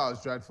 I thought I was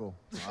dreadful.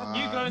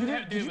 You go and do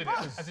it with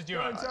it as a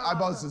duo. I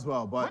buzzed as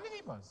well, but When did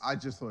he buzz? I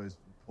just thought it was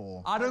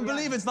poor. I don't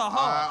believe it's that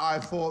hard. I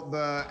thought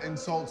the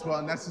insults were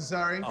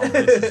unnecessary. Oh,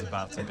 this is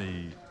about to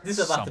be. This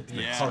is about to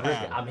be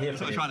horrific. I'm here for this.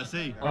 That's what we're trying to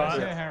see.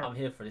 I'm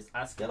here for this.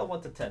 At a scale of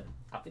 1 to 10,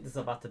 I think this is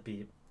about to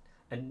be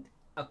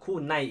a cool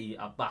 90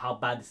 about how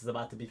bad this is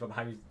about to be from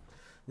Harry.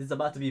 This is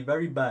about to be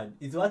very bad.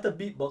 He's about to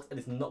beatbox and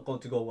it's not going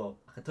to go well.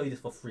 I can tell you this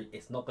for free.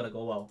 It's not going to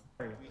go well.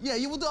 Yeah,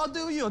 you will do. I'll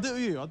do it with you. I'll do it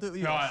with you. I'll do it with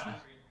you. Right.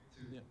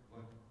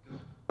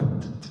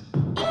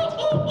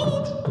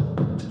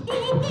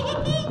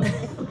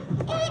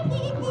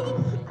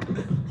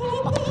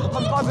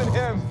 I'm buzzing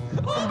him.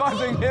 I'm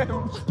buzzing him.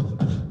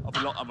 I'll be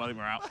locked up when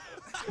we're out.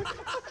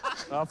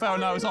 Fair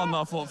enough, it's on,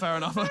 I thought, fair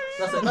enough.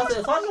 That's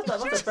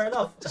it. Fair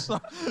enough.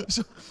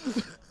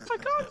 I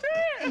can't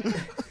do it.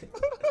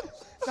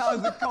 That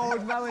was a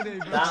cold melody,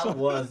 bro. That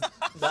was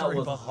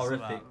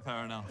horrific.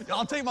 Fair enough.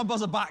 I'll take my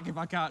buzzer back if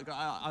I can.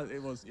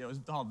 It was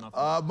hard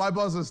enough. My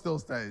buzzer still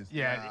stays.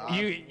 Yeah,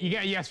 you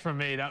get a yes from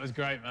me. That was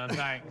great, man.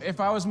 Thanks. If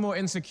I was more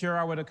insecure,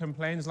 I would have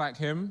complained like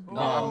him,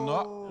 but I'm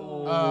not.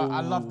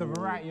 I love the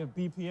variety of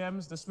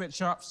BPMs, the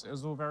switch-ups. It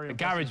was all very The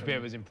garage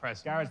bit was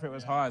impressive. Garage bit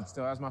was hard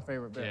still. That's my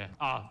favourite bit.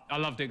 Yeah. I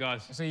loved it,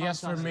 guys. So yes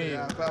from me.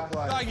 Yeah, fair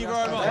play. Thank you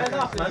very much. Fair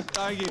enough, man.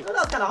 Thank you.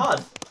 That's kind of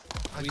hard.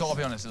 I've got to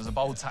be honest, it was a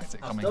bold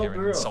tactic coming Don't here be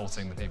and real.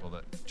 insulting the people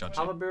that judge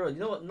I'm you. a bit real. You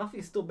know what?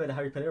 Nothing's still better than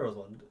Harry Panero's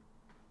one.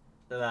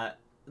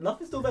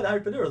 Nothing's still better than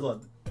Harry Panero's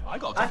one. I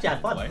got Actually, I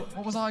had fun.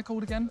 What was I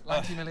called again?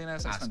 Lanky Millionaire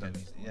Sex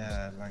Offender.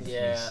 Yeah, lanky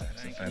sex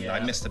offender. Yeah.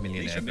 I missed the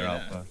millionaire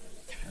girl.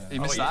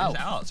 You missed that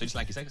out. So just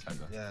lanky sex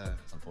offender. Yeah.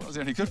 That was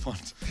the only good one.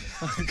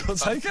 Got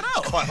taken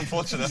out. Quite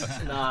unfortunate.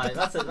 Nah,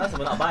 that's a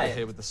without buying.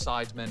 Here with the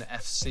Sidemen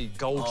FC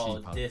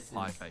goalkeeper, this is-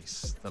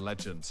 Pieface, the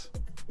legend.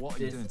 What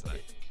are you doing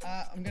today?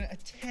 I'm going to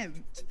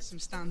attempt some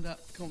stand-up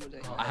comedy.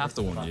 I have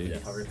to warn you,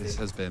 Yes. this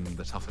has been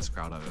the toughest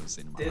crowd I've ever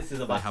seen in my life. This is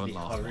They about to haven't be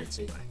laughed once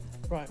horrific.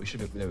 today. Right. We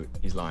should have. No,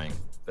 he's lying.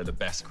 They're the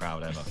best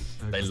crowd ever.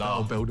 They That'll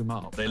laugh. build him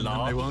up. They and then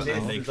laugh. they won't and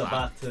laugh. they is clap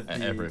about to at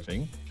be-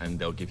 everything, and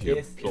they'll give you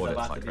This is plaudits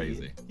about like to be-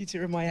 crazy. You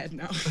two are in my head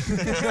now.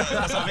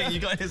 That's I think you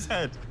got in his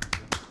head.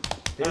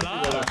 This is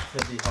about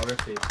to be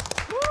horrific.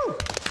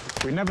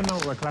 We never know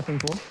what we're clapping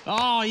for.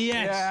 Oh,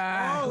 yes.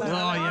 Yeah.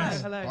 Oh,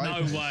 yes. Hello.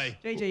 No way.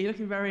 JJ, you're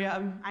looking very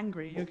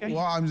angry. You okay?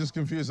 Well, I'm just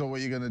confused on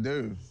what you're going to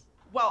do.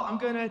 Well, I'm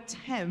going to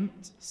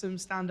attempt some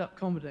stand-up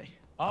comedy.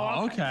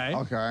 Oh, okay.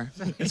 Okay.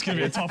 It's going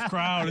to be a tough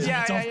crowd. It's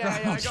Yeah, going to be a tough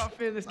I crowd. got a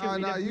feeling this could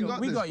be no, you difficult. got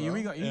We this, got you, bro.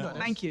 we got you, you got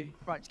this. Thank you.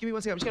 Right, just give me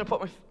 1 second. I'm just going to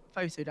put my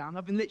photo down.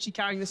 I've been literally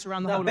carrying this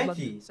around the Now, whole Becky. of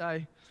London.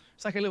 So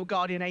it's like a little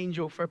guardian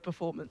angel for a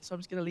performance. So I'm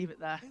just going to leave it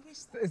there.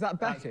 Is that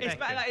Becky?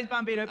 It's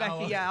Bambino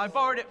Becky, yeah. I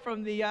borrowed it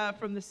from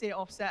the See It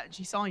offset and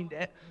she signed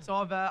it. So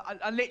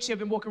I literally have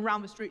been walking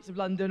around the streets of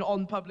London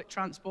on public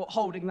transport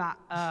holding that.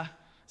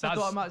 So I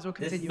thought I might as well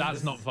continue.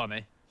 That's not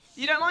funny.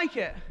 You don't like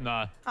it?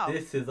 No. Oh.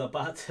 This is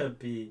about to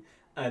be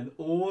an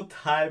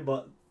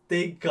all-timer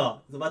stinker.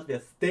 It's about to be a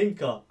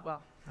stinker.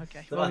 Well,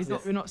 okay. So Well,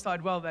 that's we're not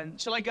started well then.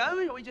 Shall I go?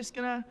 Are we just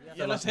gonna?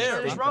 Yeah, let's hear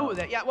it. Just man. roll with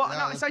it. Yeah. Well,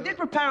 Yeah, no, so I did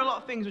prepare a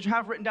lot of things which I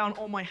have written down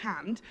on my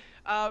hand.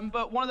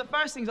 But one of the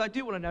first things I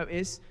do want to note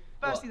is,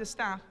 firstly, the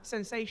staff,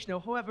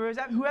 sensational. However,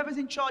 whoever's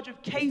in charge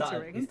of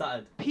catering, He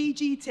started.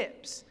 PG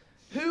tips.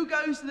 Who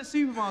goes to the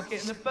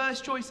supermarket and the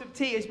first choice of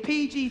tea is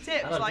PG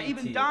tips? I don't Like drink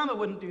even tea. Dharma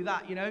wouldn't do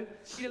that, you know.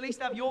 You'd at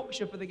least have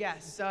Yorkshire for the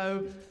guests.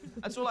 So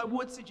that's all I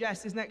would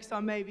suggest is next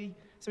time maybe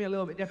something a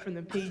little bit different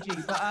than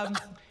PG. But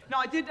no,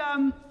 I did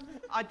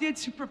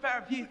prepare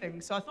a few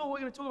things. So I thought what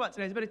we're going to talk about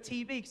today is a bit of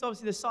TV, because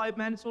obviously the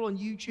Sidemen, it's all on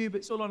YouTube,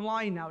 it's all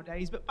online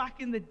nowadays. But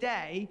back in the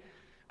day,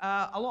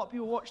 a lot of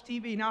people watch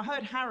TV. Now I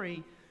heard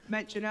Harry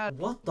mention earlier.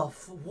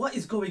 What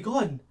is going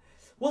on?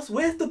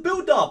 Where's the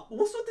build-up?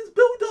 What's with this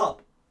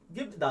build-up?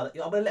 Give me that.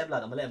 I'm gonna let him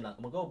land. I'm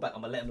gonna go back. I'm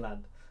gonna let him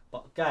land.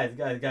 But guys.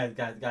 Any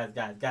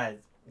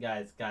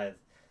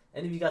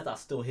of you guys that are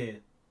still here?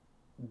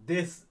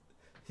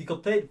 He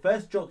complained.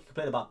 First joke he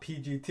complained about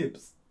PG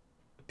tips.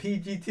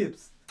 PG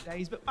tips.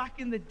 Days, but back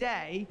in the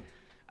day,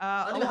 don't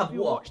a even lot have of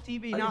people water. watched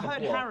TV. I don't Now I even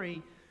heard have water.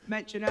 Harry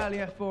mention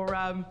earlier for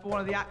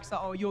one of the acts that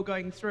you're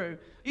going through.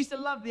 I used to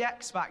love the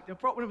X Factor,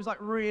 when it was like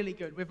really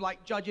good with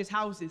like judges'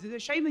 houses. It's a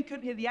shame they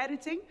couldn't hear the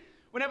editing.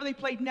 Whenever they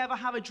played "Never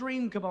Have a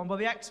Dream" come on by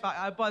the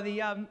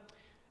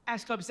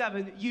S Club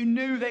 7, you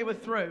knew they were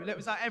through. It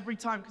was like every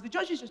time, because the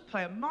judges just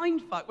play a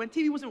mind fuck. When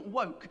TV wasn't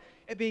woke,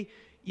 it'd be,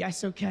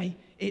 yes, okay,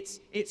 it's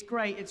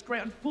great, it's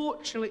great.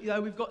 Unfortunately,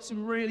 though, we've got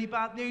some really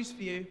bad news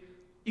for you.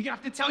 You're gonna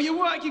have to tell your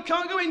work, you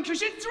can't go in because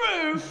you're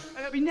through. And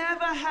it'd be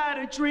never had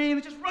a dream.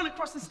 They just run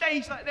across the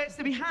stage like this,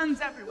 there'd be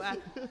hands everywhere.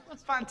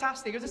 It's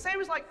fantastic. It was the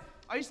same as like,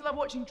 I used to love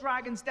watching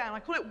Dragon's Den. I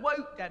call it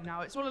Woke Den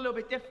now. It's all a little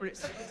bit different.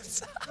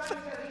 It's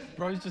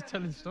Bro's just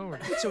telling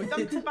stories. so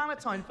Duncan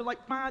Valentine for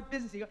like bad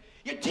business. He go,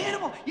 you're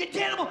terrible.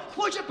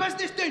 What's your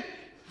business doing?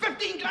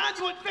 15 grand,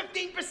 you want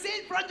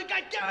 15% for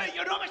undergrad? Get it,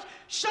 you're rubbish.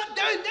 Shut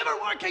down, never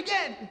work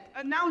again.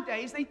 And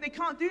nowadays, they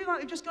can't do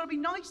that. They've just got to be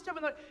nice to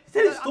everyone.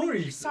 Tell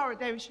stories. Sarah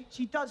Davis,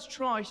 she does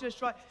try. She does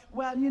try.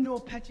 Well, you know,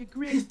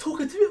 pedigree. He's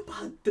talking to me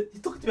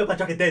about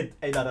Dragon's Den.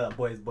 Hey, no,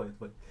 boys.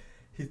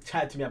 He's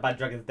chatting to me about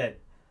Dragon's Den.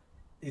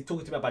 He's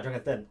talking to me about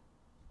Dragon's Den.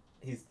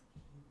 He's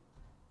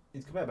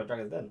complaining about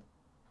Dragon's Den.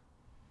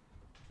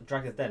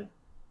 Dragon's Den.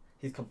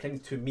 He's complaining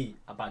to me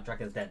about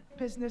Dragon's Den.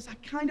 Business, I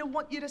kind of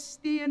want you to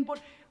stay in,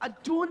 but I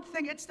don't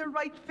think it's the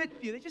right fit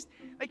for you.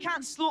 They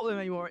can't slaughter them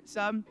anymore.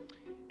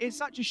 It's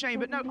such a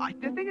shame. But no,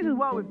 the thing is as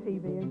well with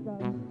TV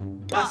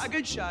is a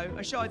good show.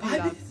 A show I do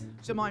love.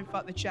 So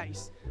Mindfuck The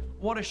Chase.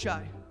 What a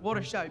show. What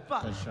a show.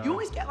 But you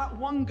always get like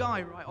one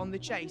guy right on The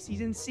Chase.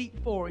 He's in seat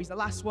 4. He's the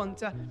last one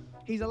to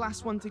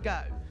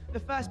go. The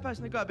first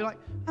person to go, I'd be like,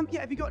 yeah,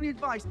 have you got any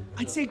advice?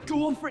 I'd say,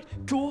 go for it,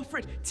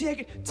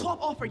 take it,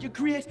 top offer, you're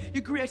great,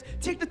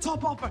 take the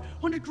top offer,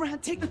 100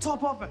 grand, take the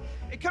top offer.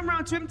 It come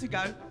round to him to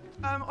go,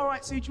 all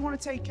right, so do you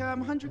want to take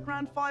 100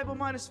 grand, 5 or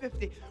minus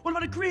 50? What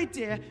about a great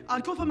day?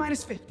 I'd go for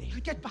minus 50.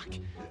 I'd get back,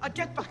 I've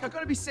got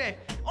to be safe.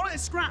 All of the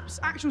scraps,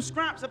 actual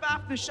scraps, about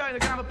after the show, they're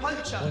going to have a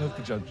punch up. One of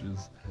the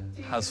judges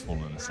has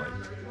fallen asleep.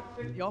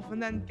 50 off and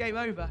then game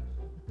over.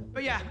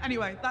 But yeah,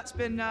 anyway, that's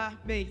been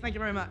me. Thank you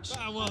very much.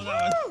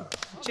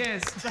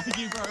 Cheers. Thank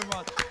you very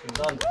much. He's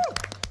done.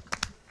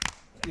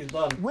 He's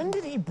done. When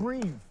did he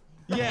breathe?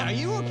 Yeah, are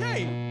you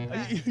okay?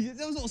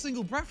 There was not a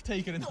single breath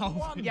taken in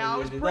half. Yeah, I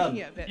was breaking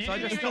it a bit, so I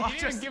You just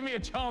didn't give me a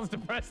chance to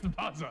press the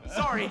buzzer.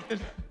 Sorry.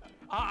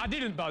 I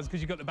didn't buzz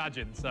because you got the badge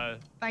in, so.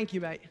 Thank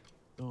you, mate.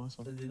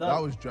 That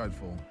was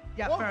dreadful.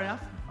 Yeah, fair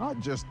enough.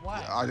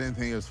 I didn't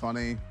think it was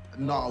funny.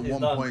 Not at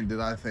one point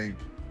did I think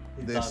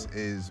this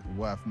is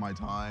worth my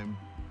time.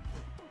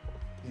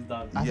 He's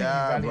done. I think you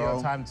Yeah, value bro.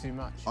 your time too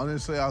much.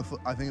 Honestly, I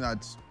think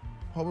that's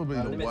probably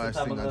the limited worst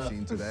time thing on I've Earth.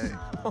 seen today.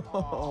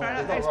 Fair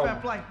enough, it's fair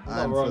play.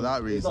 And for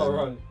that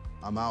reason,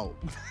 I'm out.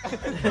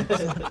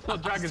 It's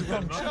not Dragon's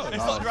Den. It's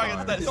not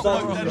Dragon's Den. It's It's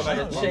not not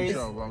Dragon's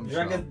Den. Wrong show.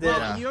 Dragon's Well,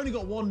 Den. you only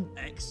got one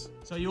X,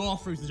 so you are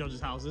through to the judges'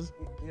 houses.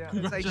 Yeah.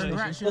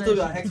 Congratulations. We'll do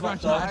that X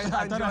Factor.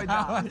 I enjoyed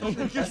that.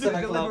 That's The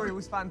the delivery club.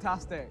 was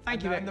fantastic.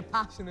 Thank you, And the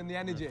passion and the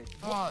energy.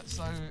 Alright,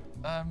 so,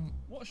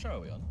 what show are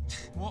we on?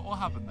 What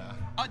happened there?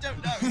 I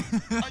don't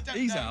know.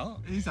 He's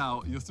out. He's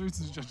out. You're through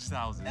to the judges'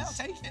 houses. Yeah, I'll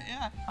take it,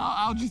 yeah.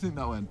 How do you think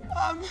that went?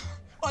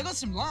 Well, I got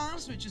some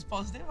laughs, which is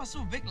positive. I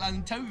saw Vic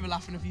and Toby were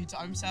laughing a few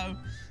times, so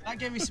that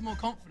gave me some more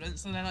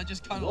confidence. And then I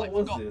just kind of like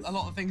forgot a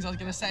lot of things I was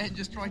going to say and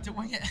just tried to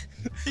wing it.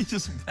 He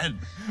just went.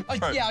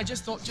 Yeah, I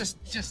just thought,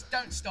 just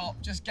don't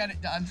stop, just get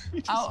it done.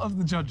 Out of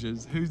the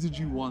judges, who did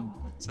you want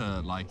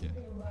to like it?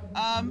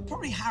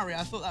 Probably Harry.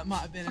 I thought that might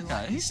have been.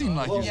 Okay, he seemed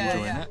like he was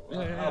enjoying it.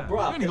 Yeah. We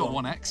only got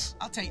 1 X.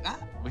 I'll take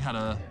that. We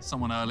had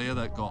someone earlier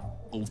that got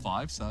all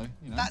 5, so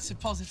you know. That's a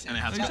positive. And they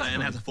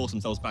had to force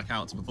themselves back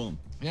out to perform.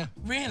 Yeah.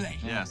 Really?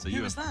 Yeah. So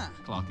Who was that?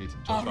 Clarky.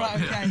 Oh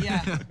right. Okay.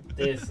 Yeah.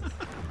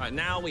 Right,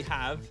 now we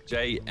have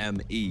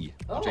JME.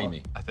 Oh.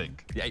 Jamie. I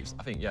think. The apes.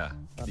 I think, yeah.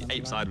 The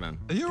ape sideman.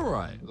 Are you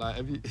alright? Like,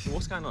 have you?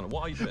 What's going on?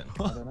 What are you doing?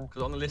 I don't know.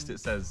 Because on the list it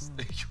says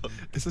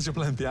it says you're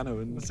playing piano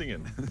and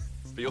singing.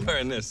 But you're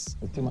wearing this.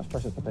 There's too much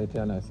pressure to play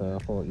piano, so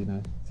I thought, you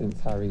know, since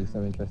Harry's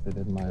so interested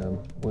in my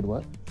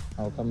woodwork,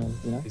 I'll come in,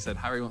 you know. He said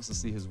Harry wants to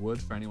see his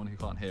wood for anyone who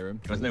can't hear him.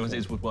 Because no one sees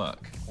his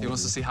woodwork. He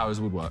wants to see how his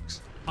wood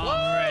works.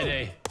 I'm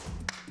ready.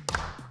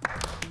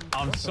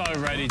 I'm so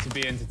ready to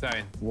be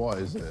entertained. What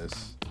is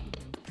this?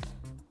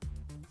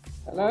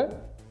 Hello?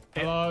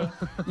 Hello.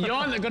 You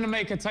aren't going to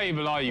make a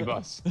table, are you,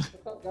 boss?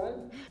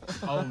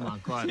 Oh my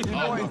God.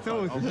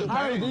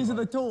 Harry, these are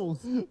the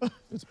tools.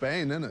 It's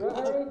Bane, isn't it?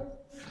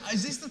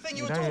 Is this the thing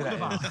you were talking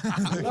about?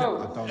 I don't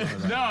know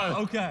that. No.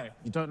 Okay.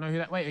 You don't know who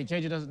that... Wait,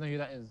 JJ doesn't know who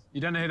that is.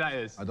 You don't know who that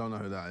is? I don't know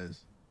who that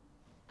is.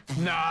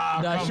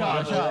 Nah, No, come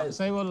shut on. up.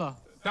 Say wallah.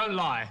 Don't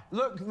lie.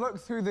 Look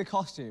through the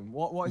costume.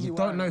 What is he You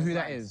wearing? don't know who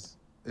that is.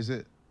 Is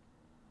it?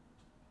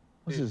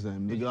 What's his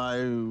name? The guy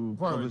who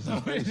covers his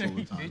face all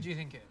the time. Who do you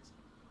think it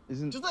is?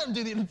 Isn't? Just let him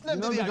do the. You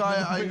know the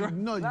guy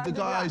the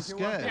guy I act,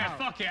 scared. Yeah,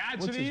 fuck it.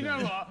 Actually, you know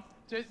what?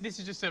 This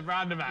is just a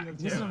random act.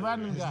 This is a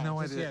random guy.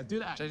 No Just, idea. yeah, do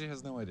that. JJ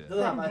has no idea.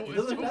 Doesn't matter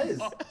who that is.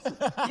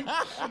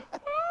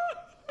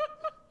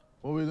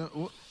 What are we doing?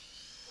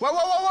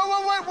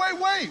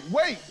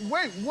 Wait!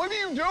 What are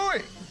you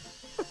doing?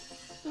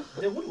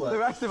 It would work. The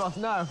rest of us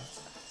know.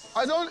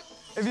 I don't.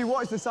 If you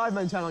watch the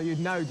Sidemen channel, you'd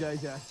know,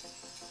 JJ.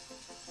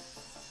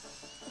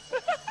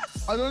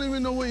 I don't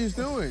even know what he's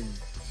doing.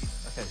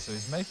 Okay, so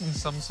he's making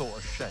some sort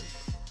of shape.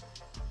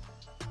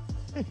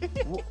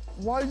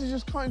 Why is he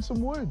just cutting some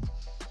wood?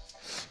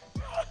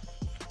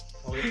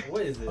 Oh,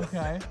 what is this?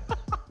 Okay.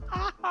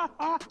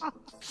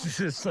 This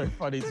is so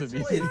funny to me.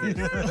 What is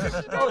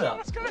this? Hold up.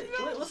 What's going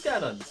on? What's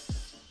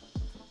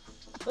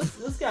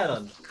going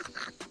on?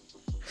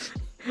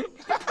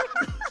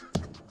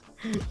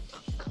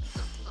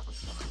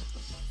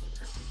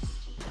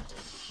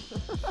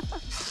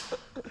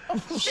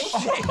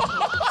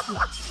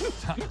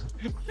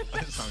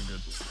 That sound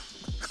good.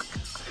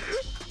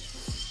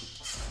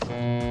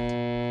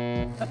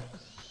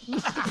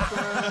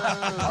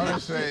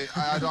 Honestly,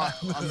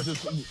 I'm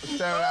just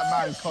staring at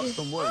man cut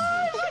some wood.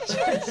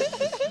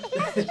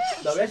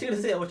 No, we're actually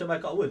gonna sit and watch a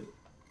man cut wood.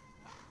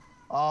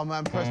 Oh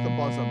man, press the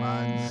buzzer,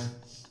 man.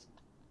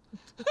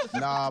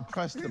 Nah,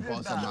 press the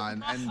buzzer,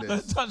 man. End Don't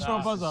this. touch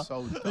my buzzer.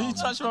 So You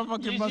touch my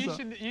fucking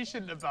buzzer. You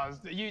shouldn't have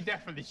buzzed. You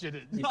definitely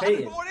shouldn't. You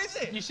paid What is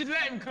it? You should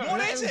let him cook.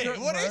 What is it?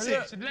 What is You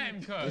it? should let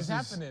him cook. What's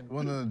happening?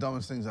 One of the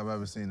dumbest things I've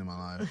ever seen in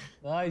my life.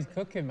 No, he's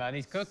cooking, man.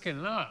 He's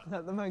cooking. Look.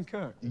 Let the man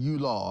cook. You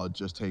lot are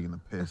just taking the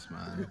piss,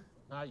 man.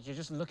 No, you're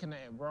just looking at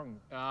it wrong.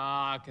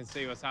 Ah, I can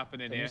see what's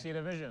happening Can here. you see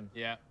the vision?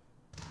 Yeah.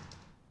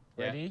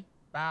 Ready?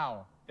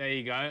 Bow. There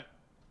you go.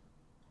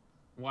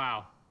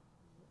 Wow.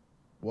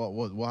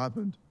 What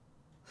happened?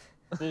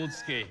 Board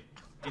ski.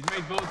 He's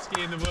made board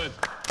ski in the wood.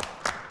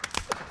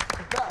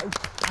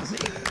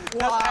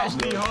 Wow. That's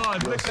actually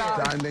hard. You're Look at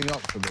that. standing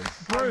up for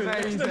this. Bro,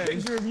 that's the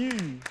picture of you.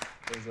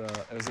 It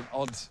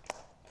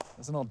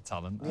was an odd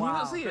talent. Can you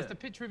not see That's it? the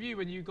picture of you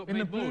when you got In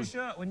made the blue bored.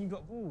 shirt when you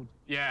got bored.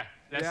 Yeah,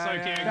 that's Yeah, so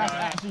yeah, cute. That's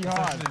actually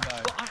hard.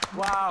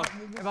 Wow.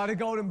 If I had a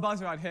golden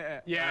buzzer, I'd hit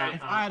it. Yeah.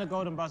 If I had a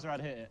golden buzzer,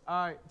 I'd hit it.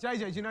 All right, JJ,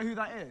 do you know who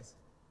that is?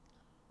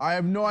 I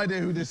have no idea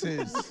who this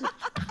is.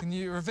 Can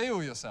you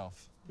reveal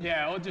yourself?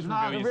 Yeah, or just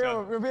Nah, reveal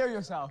yourself. reveal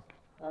yourself.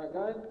 All right,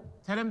 guys.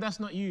 Tell him that's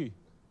not you.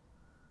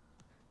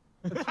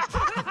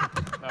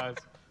 Nice.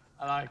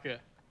 I like it.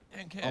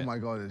 Oh my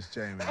god, it's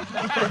Jamie.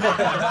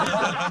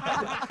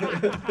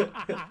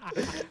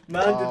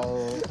 Man,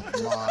 Oh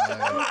my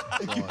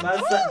god.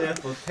 man sat there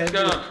for 10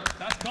 minutes.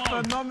 That's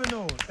calm.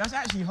 Phenomenal. That's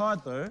actually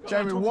hard, though.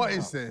 Jamie, what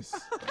is this?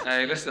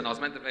 Hey, listen, I was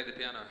meant to play the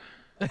piano.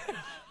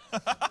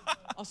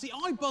 Oh, see,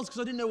 I buzzed because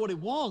I didn't know what it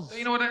was. Do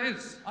you know what that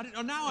is? I didn't.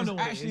 Oh, now I know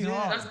what it actually is. yeah.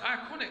 hard. That's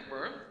iconic,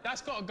 bro.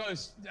 That's got to go.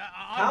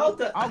 How?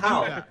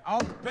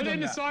 I'll Put it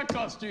in the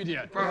sidecar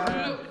studio. Bro,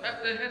 look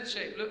at the head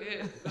shape. Look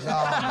here.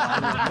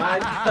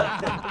 Man,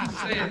 I'm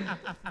saying.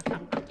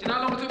 Do you know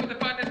how long it took me to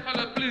find this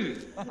colour blue?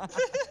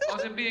 I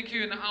was in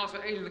B&Q in the house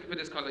for ages looking for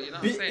this colour. You know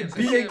what I'm saying? So,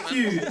 yeah, man.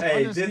 B&Q,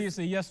 hey, Honestly, this... it's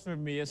a yes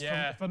from me. It's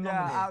Yeah.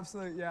 phenomenal. Yeah,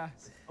 absolute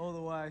yes. All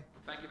the way.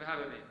 Thank you for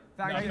having me.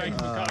 Thank you. Thank you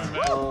for coming,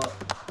 man.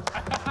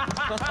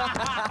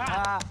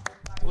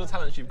 All the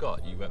talents you've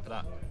got, you went for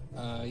that.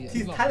 Yeah,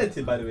 He's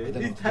talented, by the way.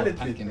 He's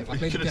talented. If I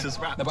play the Could've just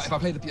piano, rapped. no, but if I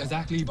play the piano,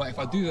 exactly. But if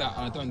I do that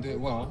and I don't do it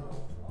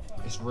well,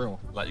 it's real.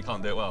 Like you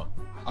can't do it well.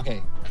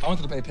 Okay, I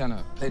wanted to play the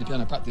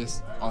piano,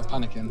 practice. I was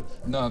panicking,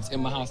 nerves in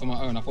my house on my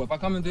own. I thought if I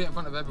come and do it in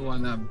front of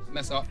everyone,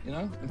 mess up, you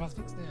know. And plus,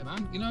 fix there,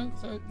 man, you know.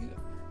 So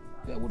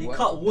yeah, would He work.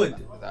 cut wood.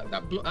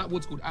 That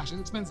wood's called ash. It's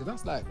expensive.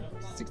 That's like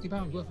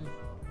 £60 worth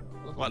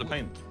of. Like the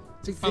paint.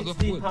 £60 worth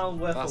of wood. £60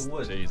 worth That's- of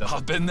wood. Jeez, that's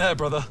I've been there,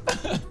 brother.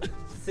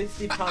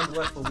 £60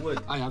 worth of wood.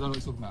 I don't know what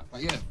you're talking about.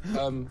 But yeah,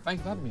 thank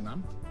you for having me,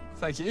 man.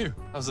 Thank you.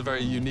 That was a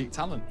very unique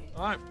talent.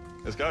 All right,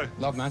 let's go.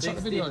 Love, man. Shut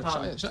the video.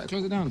 Shut it,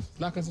 close it down.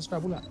 Like and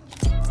subscribe, all that.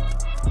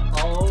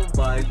 Oh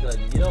my god.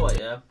 You know what,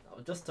 yeah?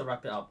 Just to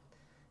wrap it up,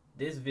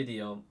 this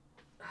video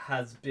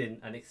has been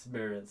an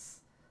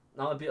experience.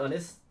 Now, I'll be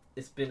honest,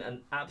 it's been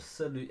an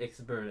absolute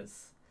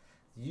experience.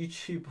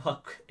 YouTuber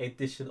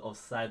edition of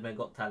Sidemen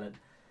Got Talent.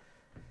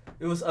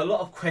 It was a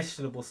lot of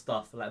questionable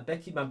stuff. Like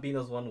Becky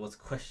Bambino's one was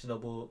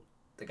questionable.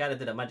 The guy that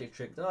did a magic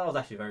trick, that was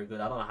actually very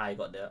good. I don't know how he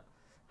got there.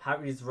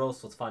 Harry's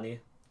roast was funny.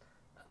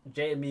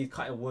 Jamie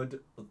cutting wood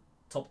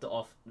topped it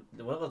off.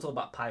 We're not gonna talk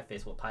about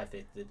Pieface, what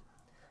Pieface did.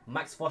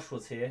 Max Fosh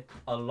was here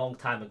a long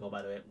time ago,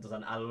 by the way. It was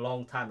a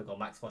long time ago.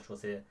 Max Fosh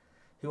was here.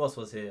 Who else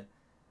was here?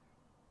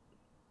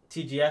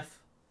 TGF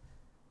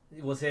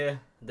was here.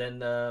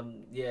 Then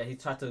yeah, he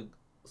tried to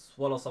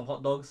swallow some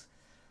hot dogs.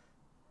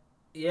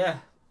 Yeah,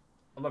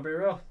 I'm gonna be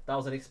real. That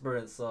was an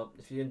experience. So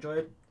if you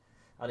enjoyed,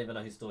 I don't even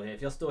know who's still here.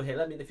 If you're still here,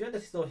 let me. If you're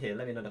still here,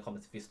 let me know in the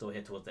comments if you're still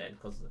here towards the end.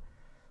 Because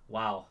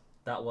wow,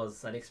 that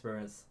was an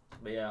experience.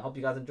 But yeah, I hope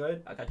you guys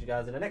enjoyed. I'll catch you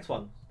guys in the next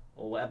one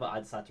or whatever I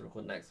decide to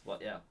record next.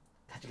 But yeah,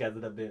 catch you guys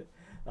in a bit.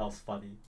 That was funny.